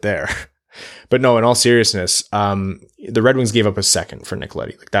caliber right there. But no, in all seriousness, the Red Wings gave up a second for Nick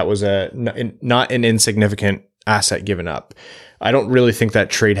Leddy. That was not an insignificant asset given up. I don't really think that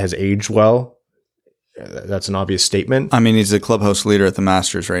trade has aged well. That's an obvious statement. I mean, he's the clubhouse leader at the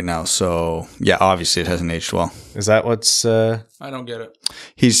Masters right now. So, yeah, obviously it hasn't aged well. Is that what's... I don't get it.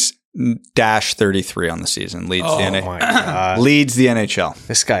 He's dash 33 on the season. Leads the NHL.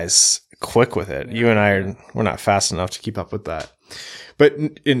 This guy's quick with it. You and I, we're not fast enough to keep up with that. But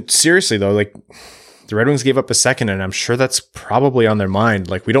seriously, though, the Red Wings gave up a second, and I'm sure that's probably on their mind.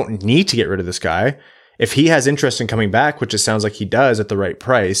 We don't need to get rid of this guy. If he has interest in coming back, which it sounds like he does at the right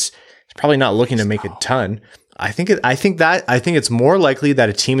price, he's probably not looking to make a ton. I think it's more likely that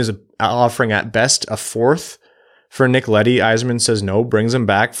a team is offering at best a fourth for Nick Leddy. Yzerman says no, brings him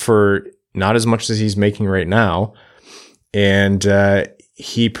back for not as much as he's making right now. and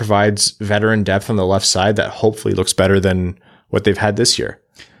he provides veteran depth on the left side that hopefully looks better than what they've had this year.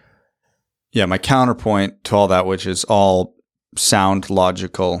 Yeah, my counterpoint to all that, which is all sound,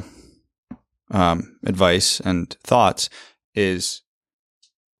 logical advice and thoughts, is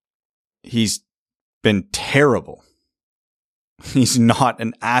he's been terrible. He's not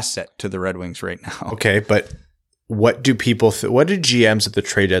an asset to the Red Wings right now. Okay, but what do people what did GMs at the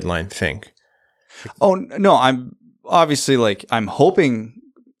trade deadline think? Oh, no, I'm obviously I'm hoping,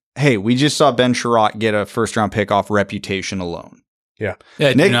 hey, we just saw Ben Chiarot get a first round pick off reputation alone. Yeah.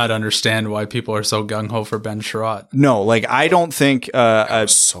 I do not understand why people are so gung-ho for Ben Chiarot. No, I don't think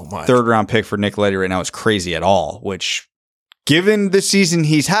so much. Third round pick for Nick Leddy right now is crazy at all, which given the season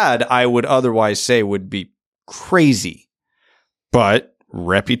he's had, I would otherwise say would be crazy. But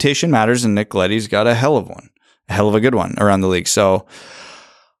reputation matters, and Nick Leddy's got a hell of a good one around the league. So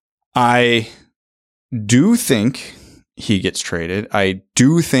I do think he gets traded. I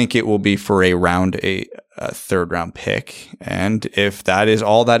do think it will be for a third round pick. And if that is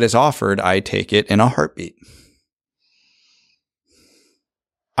all that is offered, I take it in a heartbeat.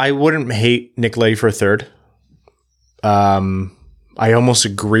 I wouldn't hate Nick Leddy for a third. I almost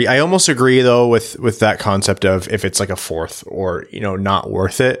agree. I almost agree though with that concept of if it's a fourth or, not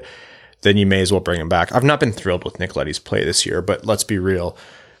worth it, then you may as well bring him back. I've not been thrilled with Nick Leddy's play this year, but let's be real.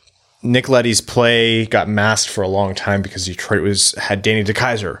 Nick Leddy's play got masked for a long time because Detroit had Danny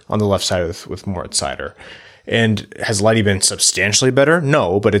DeKeyser on the left side with Moritz Seider. And has Leddy been substantially better?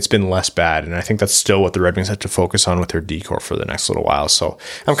 No, but it's been less bad. And I think that's still what the Red Wings have to focus on with their decor for the next little while. So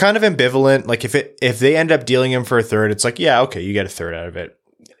I'm kind of ambivalent. If they end up dealing him for a third, it's yeah, okay, you get a third out of it.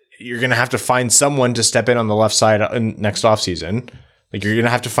 You're going to have to find someone to step in on the left side next offseason. You're going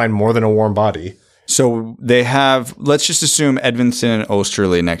to have to find more than a warm body. So they have, let's just assume Edvinsson and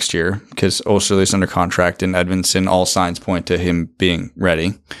Osterley next year, because Osterley's under contract and Edvinsson, all signs point to him being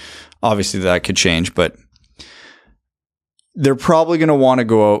ready. Obviously that could change, but they're probably going to want to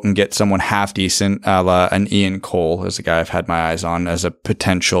go out and get someone half decent, a la an Ian Cole, as a guy I've had my eyes on as a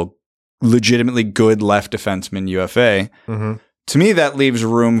potential legitimately good left defenseman UFA. Mm-hmm. To me, that leaves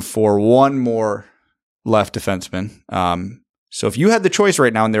room for one more left defenseman. So if you had the choice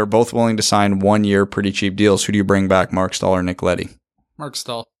right now and they were both willing to sign 1 year pretty cheap deals, who do you bring back, Mark Stahl or Nick Leddy? Mark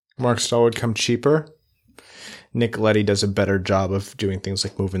Stahl. Mark Stahl would come cheaper. Nick Leddy does a better job of doing things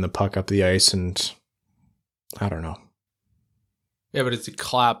like moving the puck up the ice, and I don't know. Yeah, but it's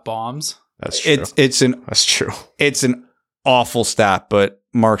clap bombs. That's true. That's true. It's an awful stat, but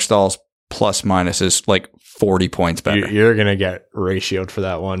Mark Stahl's plus minus is 40 points better. You're going to get ratioed for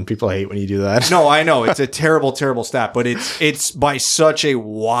that one. People hate when you do that. No, I know. It's a terrible, terrible stat, but it's by such a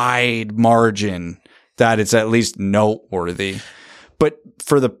wide margin that it's at least noteworthy. But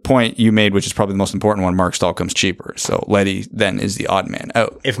for the point you made, which is probably the most important one, Mark Stahl comes cheaper. So Leddy then is the odd man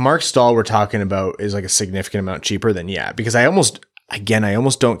out. If Mark Stahl we're talking about is a significant amount cheaper, then yeah, because I almost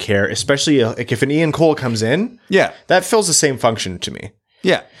don't care, especially if an Ian Cole comes in. Yeah. That fills the same function to me.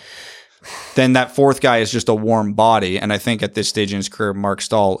 Yeah. Then that fourth guy is just a warm body. And I think at this stage in his career, Mark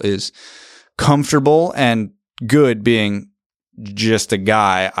Stahl is comfortable and good being just a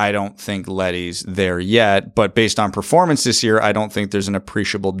guy. I don't think Leddy's there yet, but based on performance this year, I don't think there's an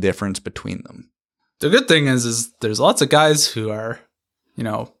appreciable difference between them. The good thing is there's lots of guys who are,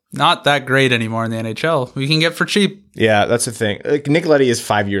 not that great anymore in the NHL. We can get for cheap. Yeah, that's the thing. Nick Leddy is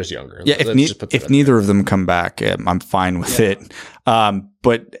 5 years younger. Yeah, if neither of them come back, I'm fine with it.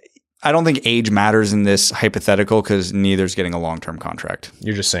 But I don't think age matters in this hypothetical because neither's getting a long-term contract.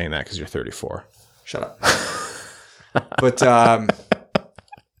 You're just saying that because you're 34. Shut up. But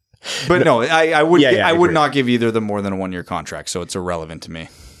no, I would not give either of them more than a 1 year contract, so it's irrelevant to me.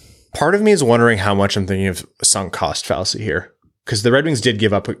 Part of me is wondering how much I'm thinking of sunk cost fallacy here, because the Red Wings did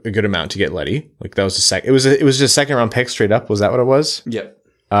give up a good amount to get Leddy. That was it was just a second round pick straight up. Was that what it was? Yep.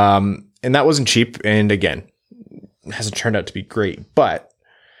 And that wasn't cheap. And again, it hasn't turned out to be great. But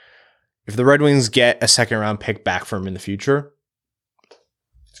if the Red Wings get a second round pick back from him in the future,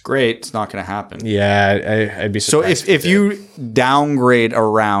 it's great. It's not going to happen. Yeah, I'd be surprised. So if you downgrade a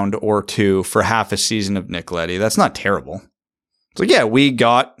round or two for half a season of Nick Leddy, that's not terrible. So yeah, we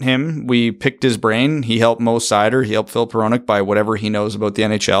got him. We picked his brain. He helped Moritz Seider. He helped Filip Hronek by whatever he knows about the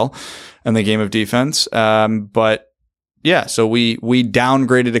NHL and the game of defense. But yeah, so we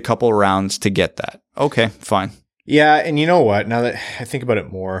downgraded a couple rounds to get that. Okay, fine. Yeah, and you know what? Now that I think about it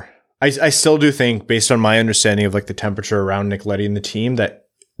more, I still do think, based on my understanding of the temperature around Nick Leddy and the team, that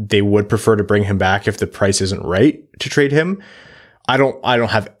they would prefer to bring him back if the price isn't right to trade him. I don't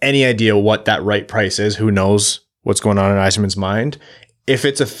have any idea what that right price is. Who knows what's going on in Yzerman's mind? If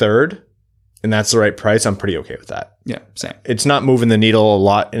it's a third, and that's the right price, I'm pretty okay with that. Yeah, same. It's not moving the needle a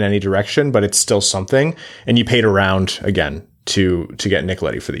lot in any direction, but it's still something. And you paid around again to get Nick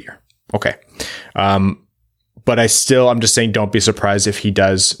Leddy for the year. Okay. But I'm just saying, don't be surprised if he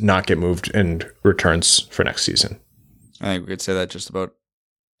does not get moved and returns for next season. I think we could say that just about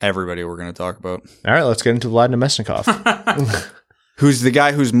everybody we're going to talk about. All right, let's get into Vlad Namestnikov. Who's the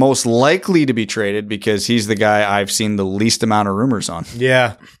guy who's most likely to be traded because he's the guy I've seen the least amount of rumors on.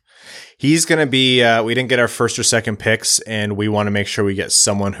 Yeah. He's going to be, we didn't get our first or second picks, and we want to make sure we get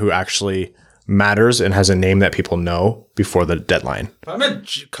someone who actually matters and has a name that people know before the deadline. If I'm a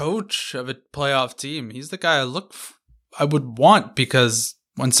coach of a playoff team, he's the guy I would want, because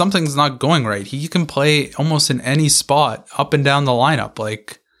when something's not going right, he can play almost in any spot up and down the lineup.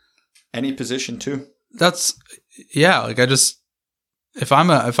 Like any position too. That's like if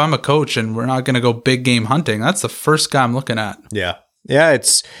I'm a coach and we're not going to go big game hunting, that's the first guy I'm looking at. Yeah. Yeah,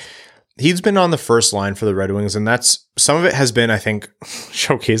 he's been on the first line for the Red Wings, and that's some of it has been, I think,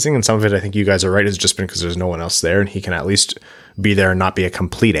 showcasing, and some of it, I think you guys are right, has just been because there's no one else there, and he can at least be there and not be a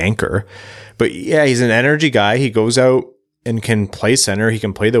complete anchor. But yeah, he's an energy guy. He goes out and can play center. He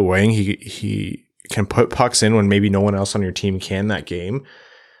can play the wing. He can put pucks in when maybe no one else on your team can that game.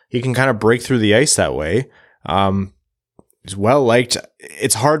 He can kind of break through the ice that way. He's well liked.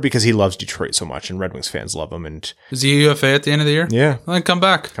 It's hard because he loves Detroit so much, and Red Wings fans love him. And is he UFA at the end of the year? Yeah, well, then come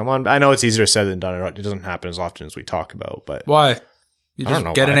back. Come on. I know it's easier said than done. It doesn't happen as often as we talk about. But why? You just I don't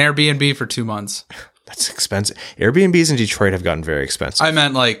know get why. an Airbnb for 2 months. That's expensive. Airbnbs in Detroit have gotten very expensive. I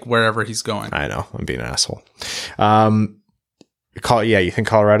meant like wherever he's going. I know. I'm being an asshole. You think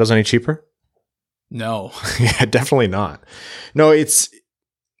Colorado's any cheaper? No. Yeah, definitely not. No,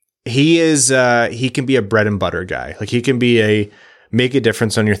 he can be a bread and butter guy. Like he can be make a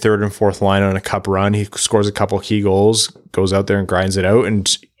difference on your third and fourth line on a cup run. He scores a couple key goals, goes out there and grinds it out,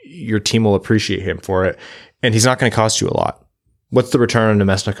 and your team will appreciate him for it. And he's not going to cost you a lot. What's the return on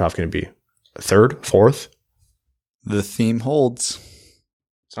Namestnikov going to be? A third? Fourth? The theme holds.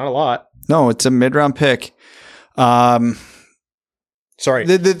 It's not a lot. No, it's a mid-round pick. Sorry,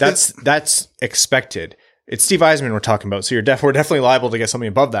 that's expected. It's Steve Yzerman we're talking about, so we're definitely liable to get something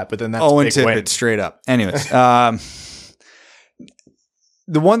above that. But then that's and big tip win. it straight up. Anyways,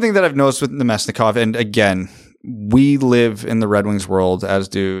 the one thing that I've noticed with Namestnikov, and again, we live in the Red Wings world, as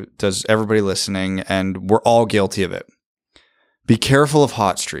does everybody listening, and we're all guilty of it. Be careful of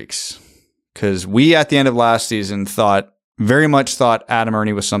hot streaks, because we at the end of last season very much thought Adam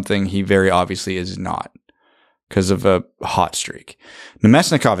Ernie was something he very obviously is not, because of a hot streak.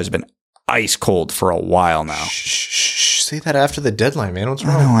 Namestnikov has been ice cold for a while now. Shh, say that after the deadline, man. What's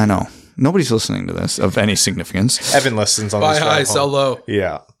wrong? I know. Nobody's listening to this of any significance. Evan listens on buy this. high, sell low.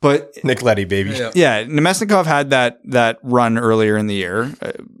 Yeah, but Nick Leddy, baby. Yeah, Namestnikov had that run earlier in the year.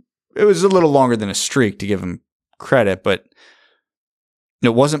 It was a little longer than a streak, to give him credit, but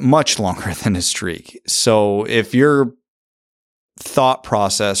it wasn't much longer than a streak. So if your thought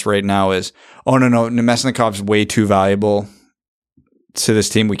process right now is, oh no, Namestnikov's way too valuable to this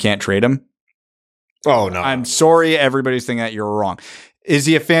team, we can't trade him. Oh no. I'm sorry, everybody's thinking that. You're wrong. Is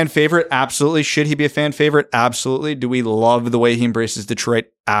he a fan favorite? Absolutely. Should he be a fan favorite? Absolutely. Do we love the way he embraces Detroit?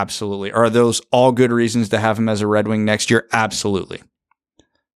 Absolutely. Are those all good reasons to have him as a Red Wing next year? Absolutely.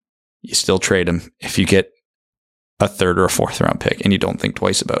 You still trade him if you get a third or a fourth round pick and you don't think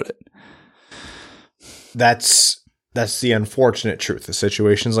twice about it. That's the unfortunate truth of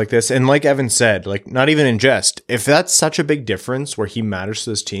situations like this. And like Evan said, like not even in jest, if that's such a big difference where he matters to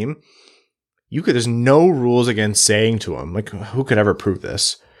this team, there's no rules against saying to him, like, who could ever prove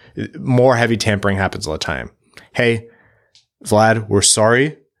this? More heavy tampering happens all the time. Hey, Vlad, we're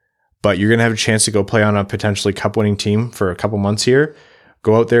sorry, but you're going to have a chance to go play on a potentially cup winning team for a couple months here.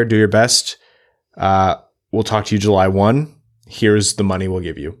 Go out there, do your best. We'll talk to you July 1. Here's the money we'll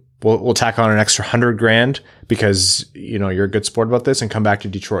give you. We'll tack on an extra $100,000 because, you're a good sport about this, and come back to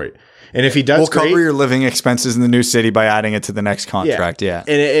Detroit. And if he does, we'll cover your living expenses in the new city by adding it to the next contract. Yeah.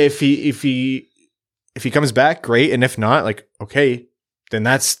 And if he comes back, great. And if not, like, okay, then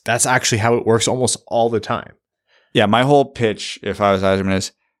that's actually how it works almost all the time. Yeah. My whole pitch, if I was Yzerman,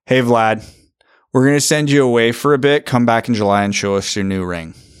 is, hey, Vlad, we're going to send you away for a bit. Come back in July and show us your new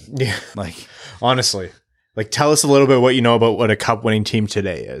ring. Yeah. Like, honestly, like, tell us a little bit what you know about what a cup winning team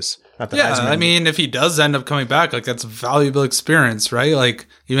today is. I mean, if he does end up coming back, like, that's a valuable experience, right? Like,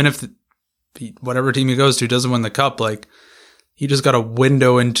 even if whatever team he goes to doesn't win the cup, like, he just got a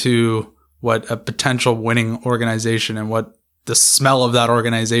window into what a potential winning organization and what the smell of that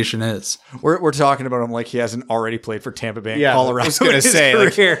organization is. We're talking about him like he hasn't already played for Tampa Bay and Colorado. I was going to say,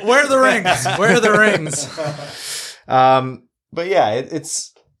 like, where are the rings? Where are the rings? But yeah,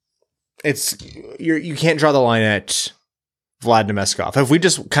 it's you can't draw the line at Vlad Namestnikov. If we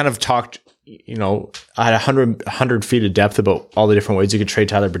just kind of talked, at 100 feet of depth about all the different ways you could trade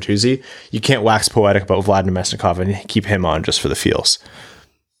Tyler Bertuzzi, you can't wax poetic about Vlad Namestnikov and keep him on just for the feels.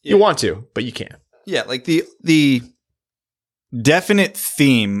 You want to, but you can't. Yeah, like the definite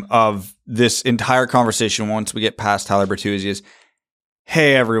theme of this entire conversation once we get past Tyler Bertuzzi is,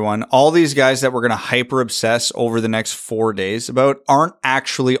 hey, everyone, all these guys that we're going to hyper obsess over the next 4 days about aren't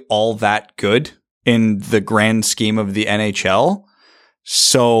actually all that good in the grand scheme of the NHL.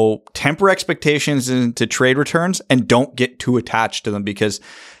 So temper expectations into trade returns and don't get too attached to them, because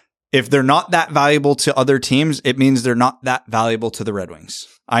if they're not that valuable to other teams, it means they're not that valuable to the Red Wings.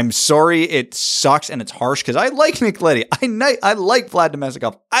 I'm sorry, it sucks and it's harsh because I like Nick Leddy. I like Vlad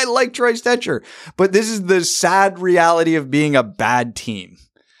Namestnikov. I like Troy Stecher. But this is the sad reality of being a bad team.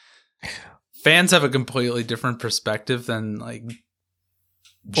 Fans have a completely different perspective than like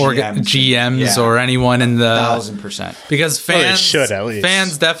GMs or anyone in the 1,000%. Because fans should at least.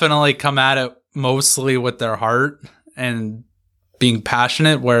 Fans definitely come at it mostly with their heart and being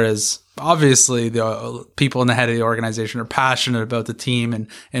passionate, whereas obviously the people in the head of the organization are passionate about the team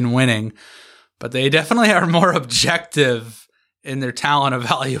and winning, but they definitely are more objective in their talent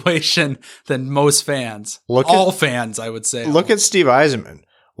evaluation than most fans. Fans, I would say. Look at Steve Yzerman.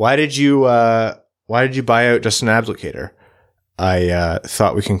 Why did you buy out Justin Abdelkader? I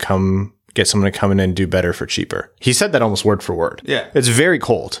thought we can get someone to come in and do better for cheaper. He said that almost word for word. Yeah. It's very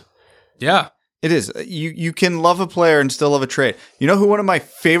cold. Yeah. It is. You can love a player and still love a trade. You know who one of my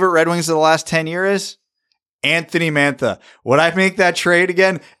favorite Red Wings of the last 10 years is? Anthony Mantha. Would I make that trade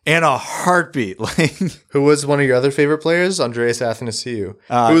again? In a heartbeat. Who was one of your other favorite players? Andreas Athanasiou.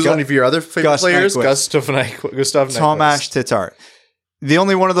 Who was one of your other favorite players? Gustav Nyquist. Tomas Tatar. The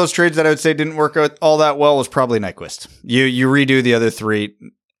only one of those trades that I would say didn't work out all that well was probably Nyquist. You redo the other three,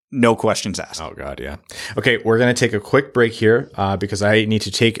 no questions asked. Oh, God, yeah. Okay, we're going to take a quick break here because I need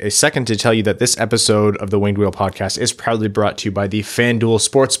to take a second to tell you that this episode of the Winged Wheel podcast is proudly brought to you by the FanDuel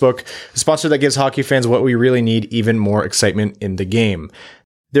Sportsbook, a sponsor that gives hockey fans what we really need, even more excitement in the game.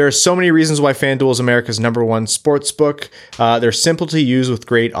 There are so many reasons why FanDuel is America's #1 sportsbook. They're simple to use with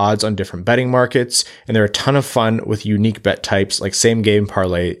great odds on different betting markets, and they're a ton of fun with unique bet types like same game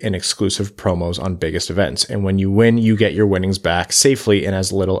parlay and exclusive promos on biggest events. And when you win, you get your winnings back safely in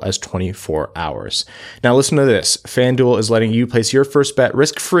as little as 24 hours. Now listen to this. FanDuel is letting you place your first bet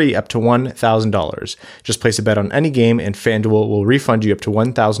risk-free up to $1,000. Just place a bet on any game, and FanDuel will refund you up to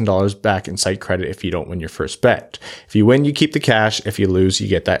 $1,000 back in site credit if you don't win your first bet. If you win, you keep the cash. If you lose, you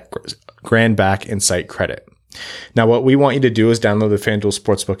get that grand back in site credit. Now, what we want you to do is download the FanDuel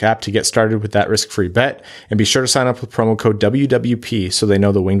Sportsbook app to get started with that risk-free bet, and be sure to sign up with promo code WWP so they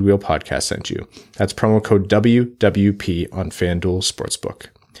know the Winged Wheel podcast sent you. That's promo code WWP on FanDuel Sportsbook.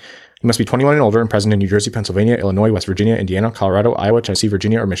 You must be 21 and older and present in New Jersey, Pennsylvania, Illinois, West Virginia, Indiana, Colorado, Iowa, Tennessee,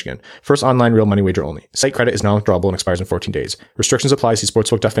 Virginia, or Michigan. First online real money wager only. Site credit is non-withdrawable and expires in 14 days. Restrictions apply. See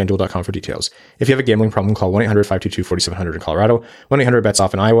sportsbook.fanduel.com for details. If you have a gambling problem, call 1-800-522-4700 in Colorado,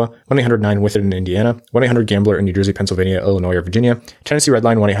 1-800-BETS-OFF in Iowa, 1-800-9-WITH-IT in Indiana, 1-800-GAMBLER in New Jersey, Pennsylvania, Illinois, or Virginia, Tennessee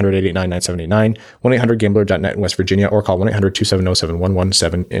Redline 1-800-889-9789, 1-800-GAMBLER.net in West Virginia, or call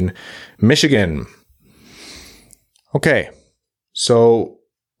 1-800-270-7117 in Michigan. Okay, so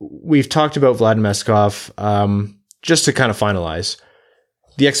we've talked about Vlad Namestnikov. Just to kind of finalize,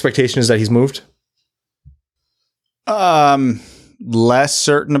 the expectation is that he's moved? Less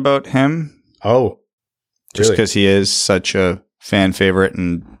certain about him. Oh, just because he is such a fan favorite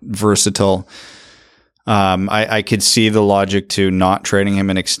and versatile. I could see the logic to not trading him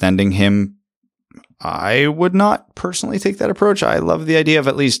and extending him. I would not personally take that approach. I love the idea of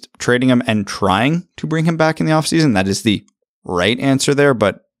at least trading him and trying to bring him back in the offseason. That is the right answer there,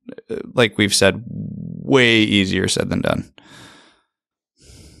 but like we've said, way easier said than done.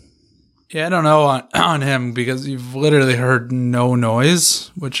 Yeah, I don't know on him because you've literally heard no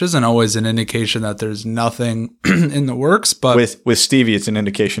noise, which isn't always an indication that there's nothing in the works. But with Stevie, it's an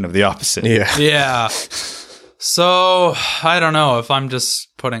indication of the opposite. Yeah. So I don't know if I'm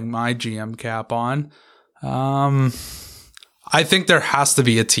just putting my GM cap on. I think there has to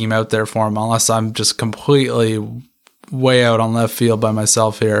be a team out there for him, unless I'm just completely way out on left field by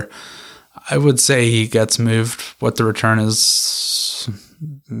myself here. I would say he gets moved. What the return is,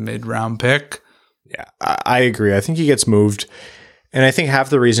 mid-round pick. Yeah, I agree. I think he gets moved. And I think half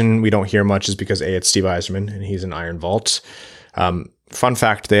the reason we don't hear much is because it's Steve Yzerman and he's an Iron Vault. Fun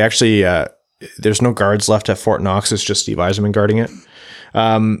fact, they actually, there's no guards left at Fort Knox. It's just Steve Yzerman guarding it.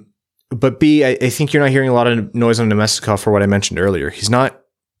 But B, I think you're not hearing a lot of noise on Namestnikov for what I mentioned earlier. He's not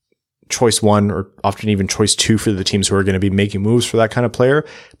choice 1 or often even choice 2 for the teams who are going to be making moves for that kind of player,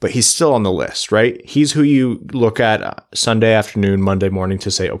 but he's still on the list, right? He's who you look at Sunday afternoon, Monday morning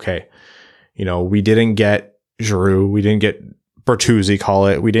to say, okay, we didn't get Giroux, we didn't get Bertuzzi, call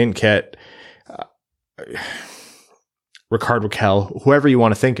it, we didn't get Rickard Rakell, whoever you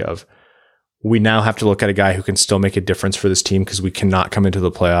want to think of. We now have to look at a guy who can still make a difference for this team because we cannot come into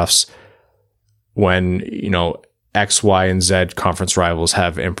the playoffs when, X, Y, and Z conference rivals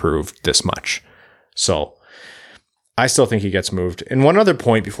have improved this much. So I still think he gets moved. And one other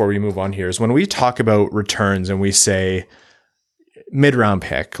point before we move on here is when we talk about returns and we say mid-round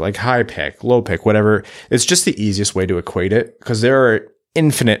pick, like high pick, low pick, whatever, it's just the easiest way to equate it because there are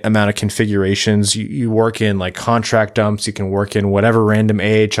infinite amount of configurations. You work in like contract dumps. You can work in whatever random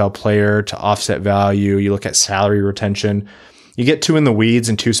AHL player to offset value. You look at salary retention. You get too in the weeds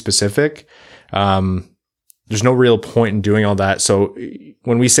and too specific. There's no real point in doing all that. So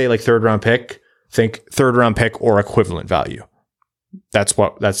when we say like third round pick, think third round pick or equivalent value. That's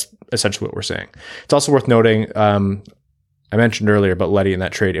essentially what we're saying. It's also worth noting, I mentioned earlier about Leddy in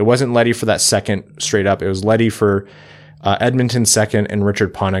that trade. It wasn't Leddy for that second straight up. It was Leddy for Edmonton second and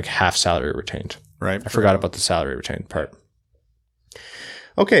Richard Panik half salary retained. Right. I forgot about the salary retained part.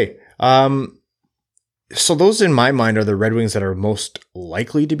 Okay. So those in my mind are the Red Wings that are most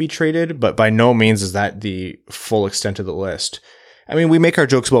likely to be traded, but by no means is that the full extent of the list. I mean, we make our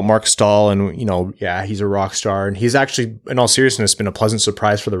jokes about Mark Stahl and, he's a rock star and he's actually, in all seriousness, been a pleasant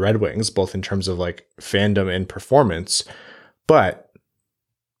surprise for the Red Wings, both in terms of like fandom and performance, but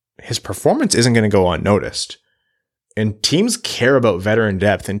his performance isn't going to go unnoticed. And teams care about veteran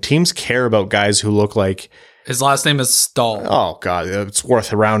depth and teams care about guys who look like... His last name is Stahl. Oh, God. It's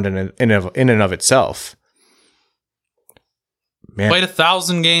worth a round in and of itself. Man. Played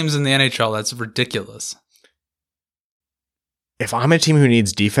 1,000 games in the NHL. That's ridiculous. If I'm a team who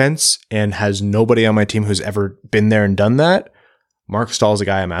needs defense and has nobody on my team who's ever been there and done that, Mark Stahl is a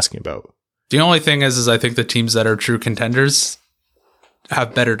guy I'm asking about. The only thing is I think the teams that are true contenders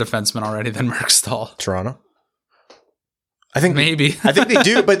have better defensemen already than Mark Stahl. Toronto? I think maybe. I think they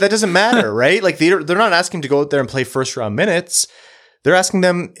do, but that doesn't matter, right? Like they're not asking him to go out there and play first round minutes. They're asking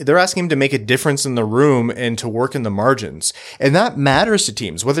him to make a difference in the room and to work in the margins. And that matters to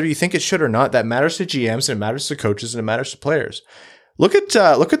teams, whether you think it should or not. That matters to GMs and it matters to coaches and it matters to players. Look at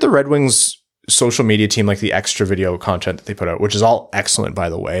the Red Wings social media team, like the extra video content that they put out, which is all excellent, by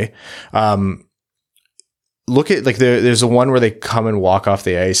the way. Look at like there's a one where they come and walk off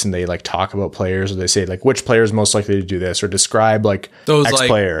the ice and they like talk about players, or they say like which player is most likely to do this, or describe like those X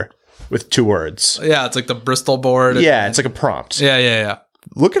player with 2 words. Yeah, it's like the Bristol board. Yeah, it's like a prompt. Yeah.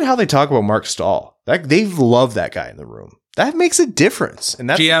 Look at how they talk about Mark Stahl. They love that guy in the room. That makes a difference. And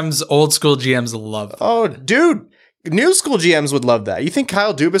that's old school GMs love that. Oh, dude. New school GMs would love that. You think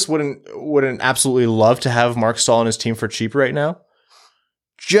Kyle Dubas wouldn't absolutely love to have Mark Stahl on his team for cheap right now?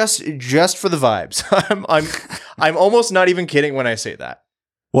 Just for the vibes. I'm almost not even kidding when I say that.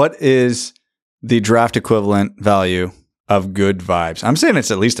 What is the draft equivalent value of good vibes? I'm saying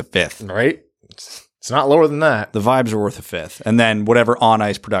it's at least a 5th. Right? It's not lower than that. The vibes are worth a 5th. And then whatever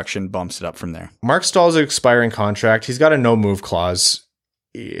on-ice production bumps it up from there. Mark Stahl's an expiring contract. He's got a no-move clause,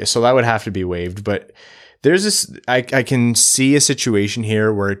 so that would have to be waived. But there's this... I can see a situation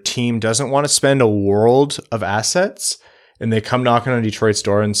here where a team doesn't want to spend a world of assets, and they come knocking on Detroit's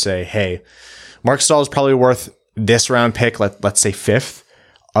door and say, hey, Mark Stahl is probably worth this round pick, let's say 5th.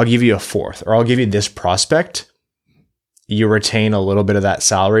 I'll give you a 4th, or I'll give you this prospect. You retain a little bit of that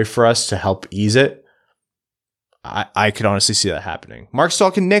salary for us to help ease it. I could honestly see that happening. Mark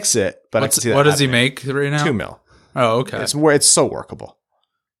Stahl can nix it, but I can see that what does happening. he make right now? $2 million. Oh, okay. It's so workable.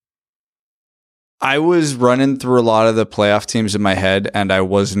 I was running through a lot of the playoff teams in my head, and I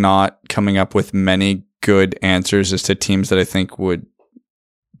was not coming up with many good answers as to teams that I think would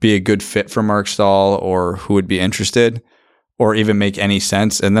be a good fit for Mark Stahl or who would be interested or even make any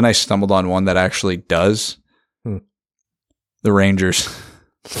sense. And then I stumbled on one that actually does. The Rangers.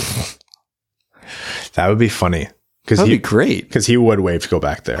 That would be funny. That would be great. Because he would waive to go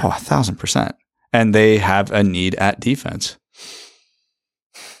back there. Oh, 1,000%. And they have a need at defense.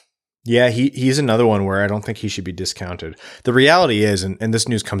 Yeah, he's another one where I don't think he should be discounted. The reality is, and this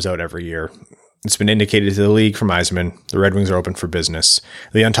news comes out every year, it's been indicated to the league from Yzerman, the Red Wings are open for business.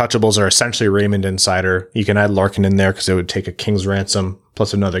 The untouchables are essentially Raymond and Seider. You can add Larkin in there because it would take a king's ransom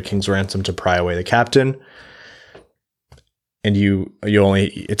plus another king's ransom to pry away the captain. And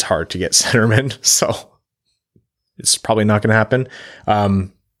it's hard to get centermen, so it's probably not going to happen.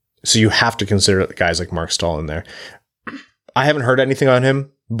 So you have to consider guys like Mark Stahl in there. I haven't heard anything on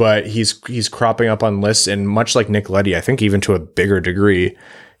him, but he's cropping up on lists, and much like Nick Leddy, I think even to a bigger degree,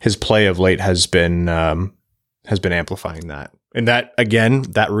 his play of late has been amplifying that. And that, again,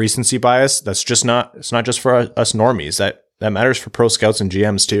 that recency bias, it's not just for us normies. That matters for pro scouts and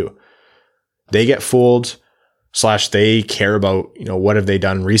GMs too. They get fooled / they care about, what have they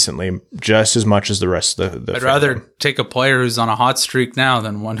done recently just as much as the rest of the I'd rather take a player who's on a hot streak now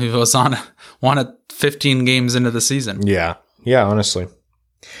than one who was on one at 15 games into the season. Yeah. Yeah, honestly.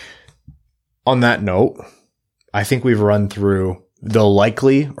 On that note, I think we've run through the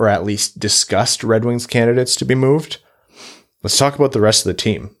likely or at least discussed Red Wings candidates to be moved. Let's talk about the rest of the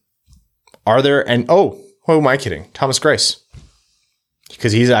team. Are there, and who am I kidding? Thomas Greiss.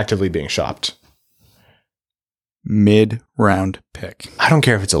 Because he's actively being shopped. Mid-round pick. I don't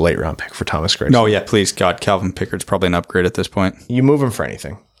care if it's a late round pick for Thomas Greiss. No, yeah, please, God. Calvin Pickard's probably an upgrade at this point. You move him for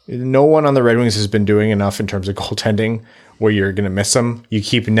anything. No one on the Red Wings has been doing enough in terms of goaltending where you're going to miss him. You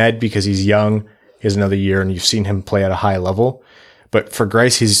keep Ned because he's young. He has another year, and you've seen him play at a high level. But for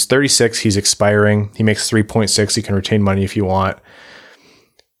Greiss, he's 36. He's expiring. He makes 3.6. You can retain money if you want.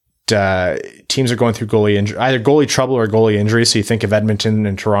 Teams are going through goalie injury, either goalie trouble or goalie injury. So you think of Edmonton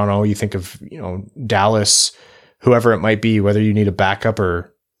and Toronto. You think of Dallas, whoever it might be. Whether you need a backup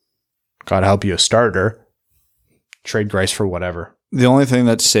or, God help you, a starter. Trade Greiss for whatever. The only thing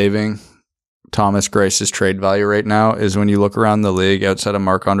that's saving Thomas Greiss's trade value right now is when you look around the league outside of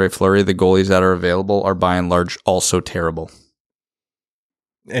Marc-Andre Fleury, the goalies that are available are by and large also terrible.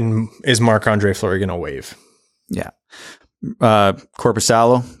 And is Marc-Andre Fleury going to waive? Yeah.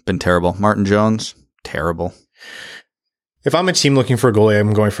 Korpisalo, been terrible. Martin Jones, terrible. If I'm a team looking for a goalie,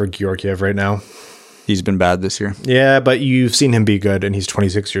 I'm going for Georgiev right now. He's been bad this year. Yeah, but you've seen him be good, and he's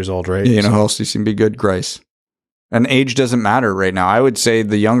 26 years old, right? Yeah, who else you've seen be good? Greiss. And age doesn't matter right now. I would say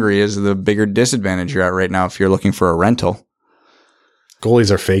the younger he is, the bigger disadvantage you're at right now if you're looking for a rental.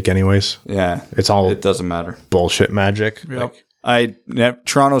 Goalies are fake anyways. Yeah. It doesn't matter. Bullshit magic. Yep.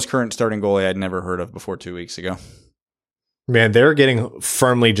 Toronto's current starting goalie I'd never heard of before 2 weeks ago. Man, they're getting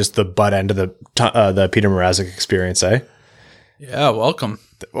firmly just the butt end of the Peter Mrazek experience, eh? Yeah, welcome.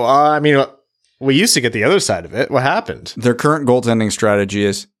 Well, I mean, we used to get the other side of it. What happened? Their current goaltending strategy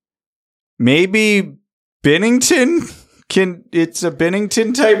is maybe Binnington. It's a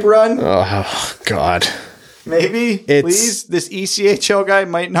Binnington type run. Oh, God. Maybe. Please. This ECHL guy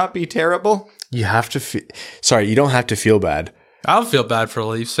might not be terrible. You have to sorry, you don't have to feel bad. I don't feel bad for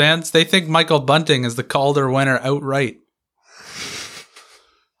Leafs fans. They think Michael Bunting is the Calder winner outright.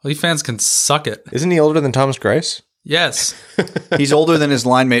 Leaf fans can suck it. Isn't he older than Thomas Greiss? Yes. He's older than his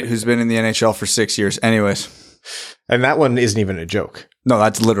line mate who's been in the NHL for 6 years. Anyways. And that one isn't even a joke. No,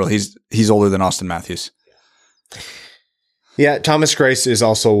 that's literal. He's older than Austin Matthews. Yeah, Thomas Greiss is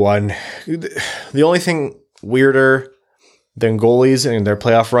also one. The only thing weirder than goalies and their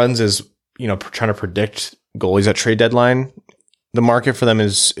playoff runs is, trying to predict goalies at trade deadline. The market for them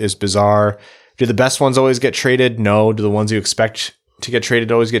is bizarre. Do the best ones always get traded? No. Do the ones you expect to get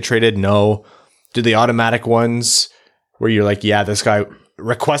traded always get traded? No. Do the automatic ones where you're like, yeah, this guy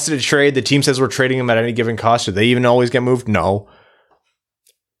requested a trade, the team says we're trading him at any given cost, do they even always get moved? No.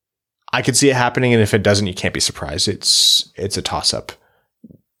 I could see it happening, and if it doesn't, you can't be surprised. It's a toss-up.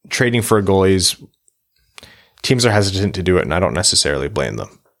 Trading for goalies, teams are hesitant to do it, and I don't necessarily blame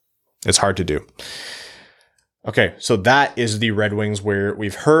them. It's hard to do. Okay, so that is the Red Wings where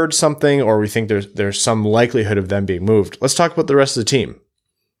we've heard something or we think there's some likelihood of them being moved. Let's talk about the rest of the team.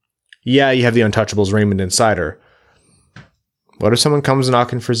 Yeah, you have the untouchables, Raymond and Seider. What if someone comes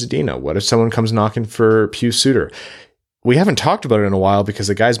knocking for Zadina? What if someone comes knocking for Pius Suter? We haven't talked about it in a while because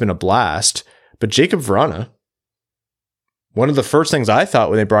the guy's been a blast, but Jacob Vrana, one of the first things I thought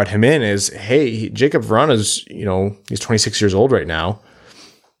when they brought him in is, hey, Jacob Vrana's, he's 26 years old right now.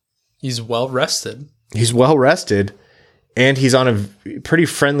 He's well rested. He's well rested, and he's on a pretty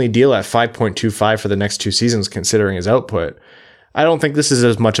friendly deal at 5.25 for the next 2 seasons, considering his output. I don't think this is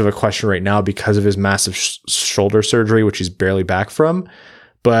as much of a question right now because of his massive shoulder surgery, which he's barely back from.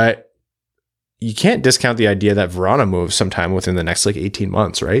 But you can't discount the idea that Vrana moves sometime within the next 18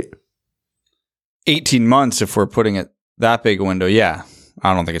 months, right? 18 months, if we're putting it that big a window, yeah.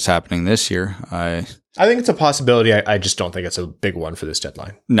 I don't think it's happening this year. I think it's a possibility. I just don't think it's a big one for this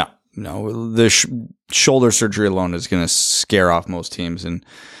deadline. No. The shoulder surgery alone is going to scare off most teams. And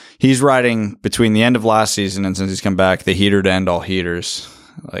he's riding between the end of last season and since he's come back, the heater to end all heaters.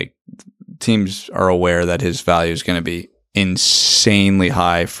 Teams are aware that his value is going to be insanely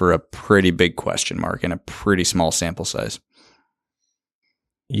high for a pretty big question mark and a pretty small sample size.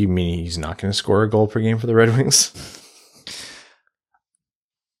 You mean he's not going to score a goal per game for the Red Wings?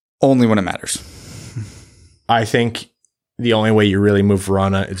 Only when it matters. I think the only way you really move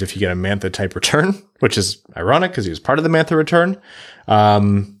Hronek is if you get a Mantha-type return, which is ironic because he was part of the Mantha return.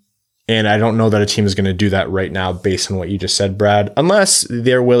 And I don't know that a team is going to do that right now based on what you just said, Brad, unless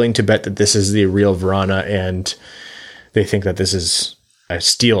they're willing to bet that this is the real Hronek and they think that this is a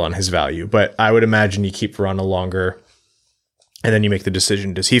steal on his value. But I would imagine you keep Hronek longer and then you make the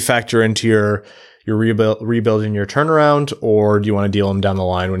decision. Does he factor into your rebuilding your turnaround, or do you want to deal him down the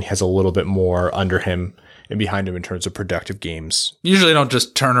line when he has a little bit more under him and behind him in terms of productive games? Usually don't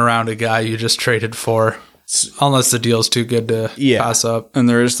just turn around a guy you just traded for. Unless the deal's too good to pass up. And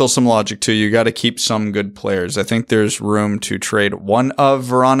there is still some logic too. You got to keep some good players. I think there's room to trade one of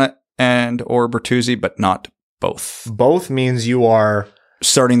Hronek and or Bertuzzi, but not both. Both means you are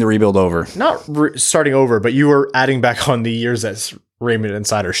starting the rebuild over. Not starting over, but you are adding back on the years that Raymond and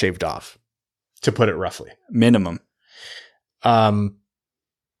Seider shaved off, to put it roughly. Minimum. It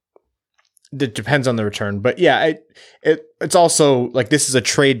depends on the return. But yeah, it's also like this is a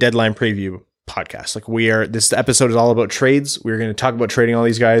trade deadline preview podcast. Like this episode is all about trades. We're going to talk about trading all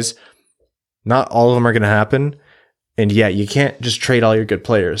these guys. Not all of them are going to happen. And yeah, you can't just trade all your good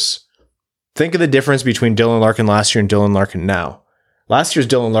players. Think of the difference between Dylan Larkin last year and Dylan Larkin now. Last year's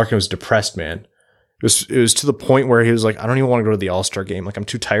Dylan Larkin was depressed, man. It was to the point where he was like, I don't even want to go to the All-Star game. Like, I'm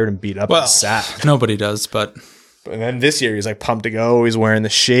too tired and beat up and sad. Nobody does, but... And then this year, he's like pumped to go. He's wearing the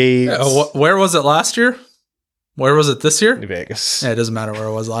shades. Where was it last year? Where was it this year? In Vegas. Yeah, it doesn't matter where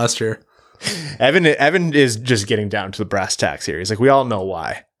it was last year. Evan is just getting down to the brass tacks here. He's like, we all know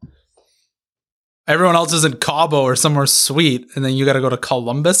why. Everyone else is in Cabo or somewhere sweet, and then you got to go to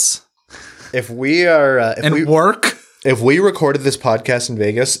Columbus. If we are work. If we recorded this podcast in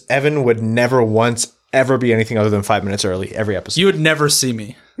Vegas, Evan would never once ever be anything other than 5 minutes early every episode. You would never see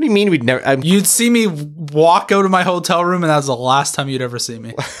me. What do you mean we'd never? You'd see me walk out of my hotel room, and that was the last time you'd ever see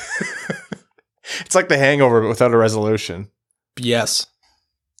me. It's like The Hangover, but without a resolution. Yes.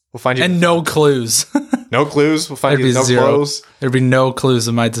 We'll find you. And no clues. No clues. We'll find you no clothes. There'd be no clues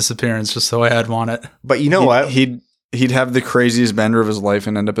of my disappearance, just the way I'd want it. But you know what? He'd have the craziest bender of his life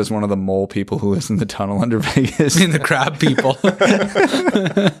and end up as one of the mole people who lives in the tunnel under Vegas. I mean, the crab people.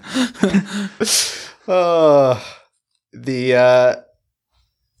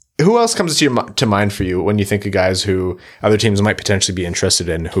 Who else comes to mind for you when you think of guys who other teams might potentially be interested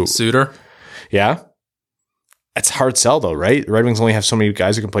in? Who? Seider. Yeah. It's a hard sell, though, right? The Red Wings only have so many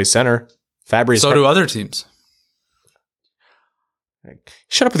guys who can play center. Fabry. So do other teams.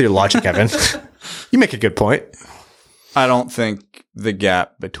 Shut up with your logic, Evan. You make a good point. I don't think the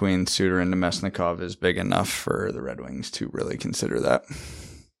gap between Seider and Namestnikov is big enough for the Red Wings to really consider that.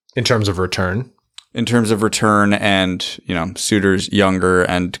 In terms of return? In terms of return, and, Seider's younger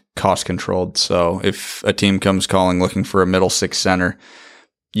and cost controlled. So if a team comes calling looking for a middle six center,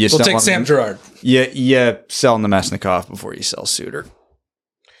 we'll take Sam Girard. Yeah, sell Namestnikov before you sell Seider.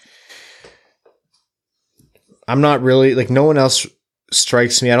 I'm not really, no one else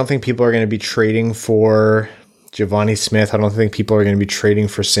strikes me. I don't think people are going to be trading for Giovanni Smith. I don't think people are going to be trading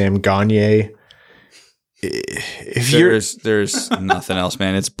for Sam Gagner. There's nothing else,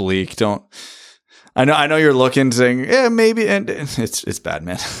 man. It's bleak. I know you're looking, saying, yeah, maybe, and it's bad,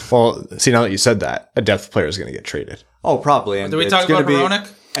 man. Well, see, now that you said that, a depth player is going to get traded. Oh, probably. And do we talk about Hronek?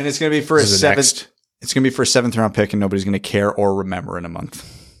 And it's going to be for a seventh. It's going to be for a 7th round pick, and nobody's going to care or remember in a month.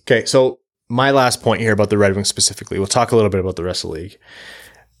 Okay, so my last point here about the Red Wings specifically. We'll talk a little bit about the rest of the league.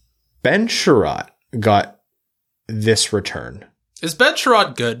 Ben Chiarot got this return. Is Ben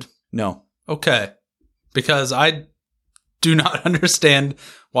Chiarot good? No. Okay. Because I do not understand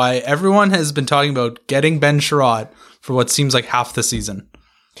why everyone has been talking about getting Ben Chiarot for what seems like half the season.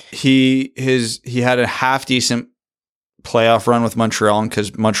 He had a half decent playoff run with Montreal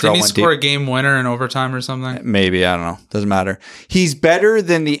because Montreal went deep. Did he score a game winner in overtime or something? Maybe, I don't know. Doesn't matter. He's better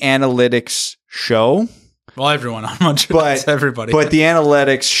than the analytics show. Well, everyone on Montreal. That's everybody. But the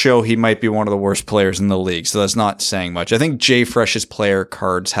analytics show he might be one of the worst players in the league, so that's not saying much. I think Jay Fresh's player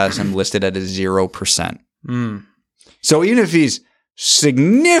cards has him listed at a 0%. So even if he's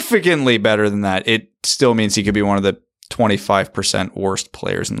significantly better than that, it still means he could be one of the 25% worst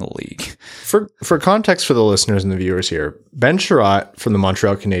players in the league. For context for the listeners and the viewers here, Ben Chiarot from the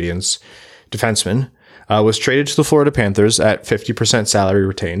Montreal Canadiens, defenseman, was traded to the Florida Panthers at 50% salary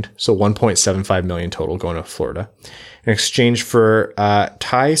retained, so $1.75 million total going to Florida, in exchange for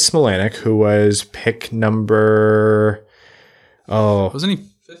Ty Smolanic, who was pick number... Wasn't he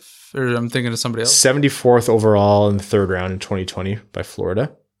 5th? Or I'm thinking of somebody else. 74th overall in the 3rd round in 2020 by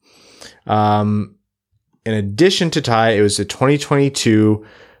Florida. In addition to Ty, it was a 2022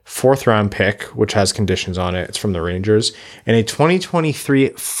 4th round pick, which has conditions on it. It's from the Rangers, and a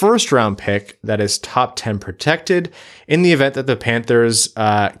 2023 1st round pick that is top 10 protected. In the event that the Panthers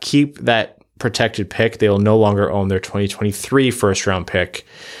keep that protected pick, they will no longer own their 2023 1st round pick.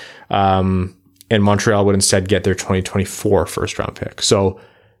 And Montreal would instead get their 2024 1st round pick. So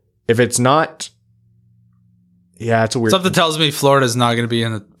if it's not, yeah, it's a weird. Something tells me Florida's not going to be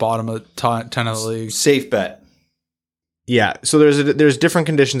in the bottom of 10 of the league. Safe bet. Yeah, so there's different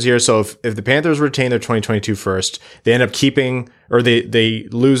conditions here. So if the Panthers retain their 2022 first, they end up keeping, or they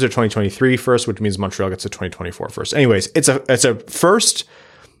lose their 2023 first, which means Montreal gets a 2024 first. Anyways, it's a first,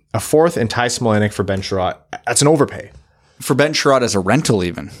 a 4th, and Ty Smolenic for Ben Chiarot. That's an overpay. For Ben Chiarot as a rental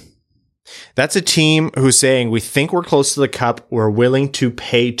even. That's a team who's saying, we think we're close to the cup. We're willing to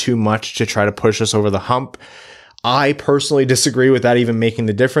pay too much to try to push us over the hump. I personally disagree with that even making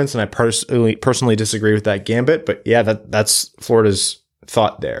the difference, and I personally disagree with that gambit. But yeah, that's Florida's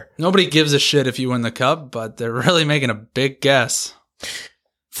thought there. Nobody gives a shit if you win the cup, but they're really making a big guess.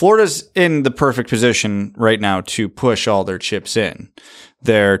 Florida's in the perfect position right now to push all their chips in.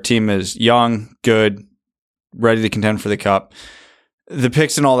 Their team is young, good, ready to contend for the cup. The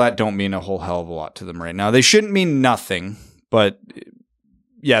picks and all that don't mean a whole hell of a lot to them right now. They shouldn't mean nothing, but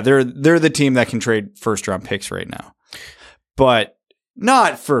yeah, they're the team that can trade 1st round picks right now. But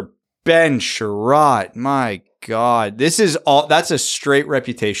not for Ben Chiarot. My God. That's a straight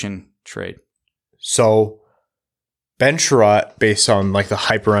reputation trade. So Ben Chiarot, based on like the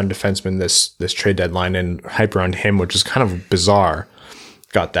hype around defenseman this trade deadline and hype around him, which is kind of bizarre,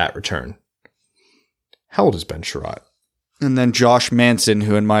 got that return. How old is Ben Chiarot? And then Josh Manson,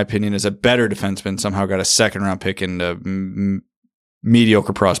 who in my opinion is a better defenseman, somehow got a 2nd round pick and a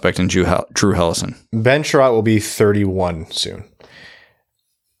mediocre prospect in Drew Hellison. Ben Chiarot will be 31 soon.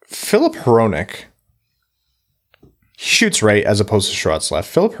 Filip Hronek, he shoots right as opposed to Chiarot's left.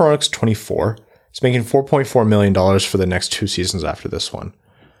 Filip Hronek's 24. He's making $4.4 million for the next 2 seasons after this one.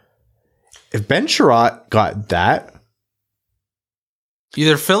 If Ben Chiarot got that,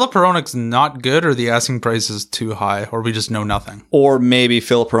 either Filip Hronek's not good or the asking price is too high, or we just know nothing. Or maybe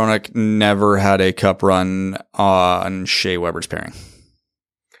Filip Hronek never had a cup run on Shea Weber's pairing.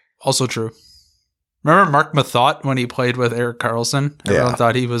 Also true. Remember Mark Mathot when he played with Erik Karlsson? Everyone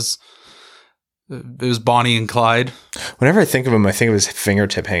thought it was Bonnie and Clyde. Whenever I think of him, I think of his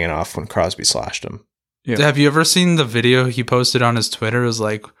fingertip hanging off when Crosby slashed him. Yeah. Have you ever seen the video he posted on his Twitter? It was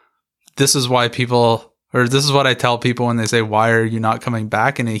like, this is what I tell people when they say, why are you not coming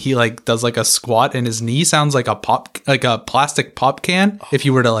back? And he like does like a squat and his knee sounds like a plastic pop can. If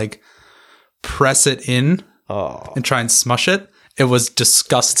you were to like press it in and try and smush it. It was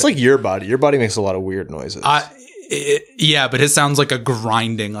disgusting. It's like your body. Your body makes a lot of weird noises. Yeah, but his sounds like a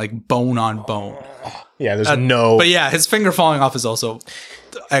grinding, like bone on bone. Yeah, there's no... But yeah, his finger falling off is also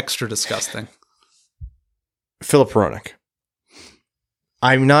extra disgusting. Filip Hronek.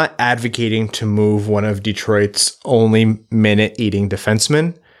 I'm not advocating to move one of Detroit's only minute-eating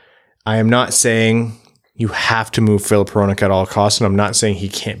defensemen. I am not saying you have to move Filip Hronek at all costs, and I'm not saying he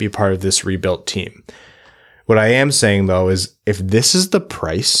can't be part of this rebuilt team. What I am saying, though, is if this is the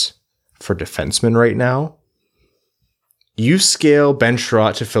price for defensemen right now, you scale Ben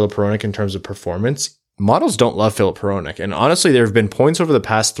Chiarot to Filip Hronek in terms of performance. Models don't love Filip Hronek. And honestly, there have been points over the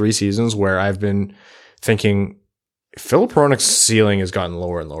past 3 seasons where I've been thinking Filip Hronek's ceiling has gotten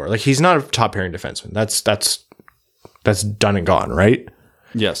lower and lower. Like, he's not a top pairing defenseman. That's done and gone, right?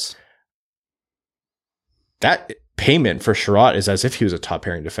 Yes. That payment for Chiarot is as if he was a top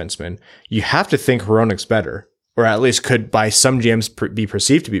pairing defenseman. You have to think Hronek's better, or at least could by some GMs be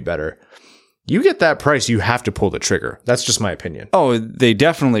perceived to be better. You get that price, you have to pull the trigger. That's just my opinion. Oh, they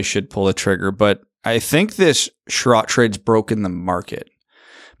definitely should pull the trigger, but I think this Chiarot trade's broken the market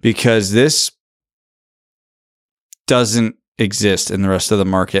because this doesn't exist in the rest of the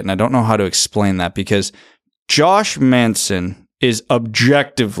market, and I don't know how to explain that because Josh Manson is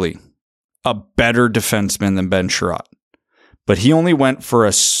objectively a better defenseman than Ben Chiarot, but he only went for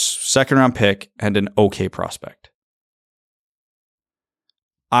a 2nd round pick and an okay prospect.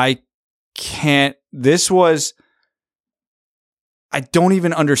 I don't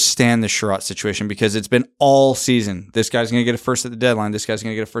even understand the Chiarot situation because it's been all season. This guy's going to get a 1st at the deadline. This guy's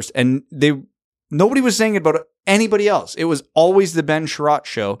going to get a 1st. And nobody was saying it about anybody else. It was always the Ben Chiarot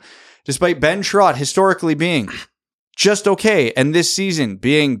show, despite Ben Chiarot historically being just okay and this season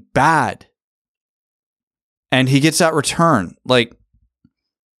being bad. And he gets that return. Like,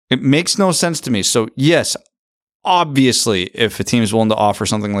 it makes no sense to me. So, yes, obviously, if a team is willing to offer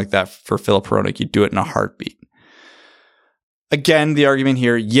something like that for Filip Hronek, you do it in a heartbeat. Again, the argument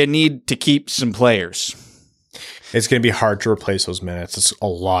here, you need to keep some players. It's going to be hard to replace those minutes. It's a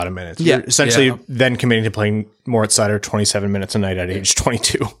lot of minutes. Yeah. You're essentially then committing to playing Moritz Seider 27 minutes a night at age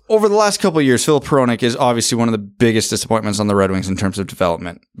 22. Over the last couple of years, Filip Hronek is obviously one of the biggest disappointments on the Red Wings in terms of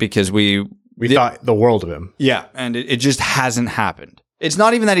development because we thought the world of him. Yeah, and it just hasn't happened. It's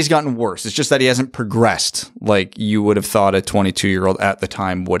not even that he's gotten worse. It's just that he hasn't progressed like you would have thought a 22-year-old at the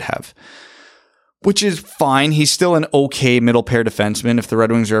time would have. Which is fine. He's still an okay middle pair defenseman. If the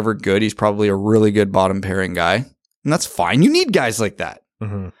Red Wings are ever good, he's probably a really good bottom pairing guy. And that's fine. You need guys like that.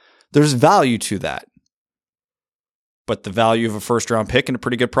 Mm-hmm. There's value to that. But the value of a first-round pick and a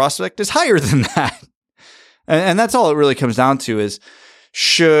pretty good prospect is higher than that. And that's all it really comes down to is,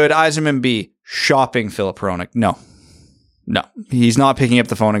 should Yzerman be shopping Filip Hronek? No. He's not picking up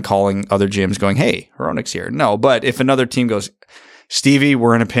the phone and calling other gyms going, hey, Hronek's here. No, but if another team goes, Stevie,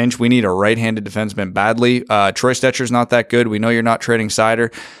 we're in a pinch. We need a right-handed defenseman badly. Troy Stecher's not that good. We know you're not trading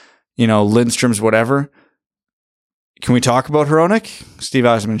Seider. Lindstrom's whatever. Can we talk about Hronek? Steve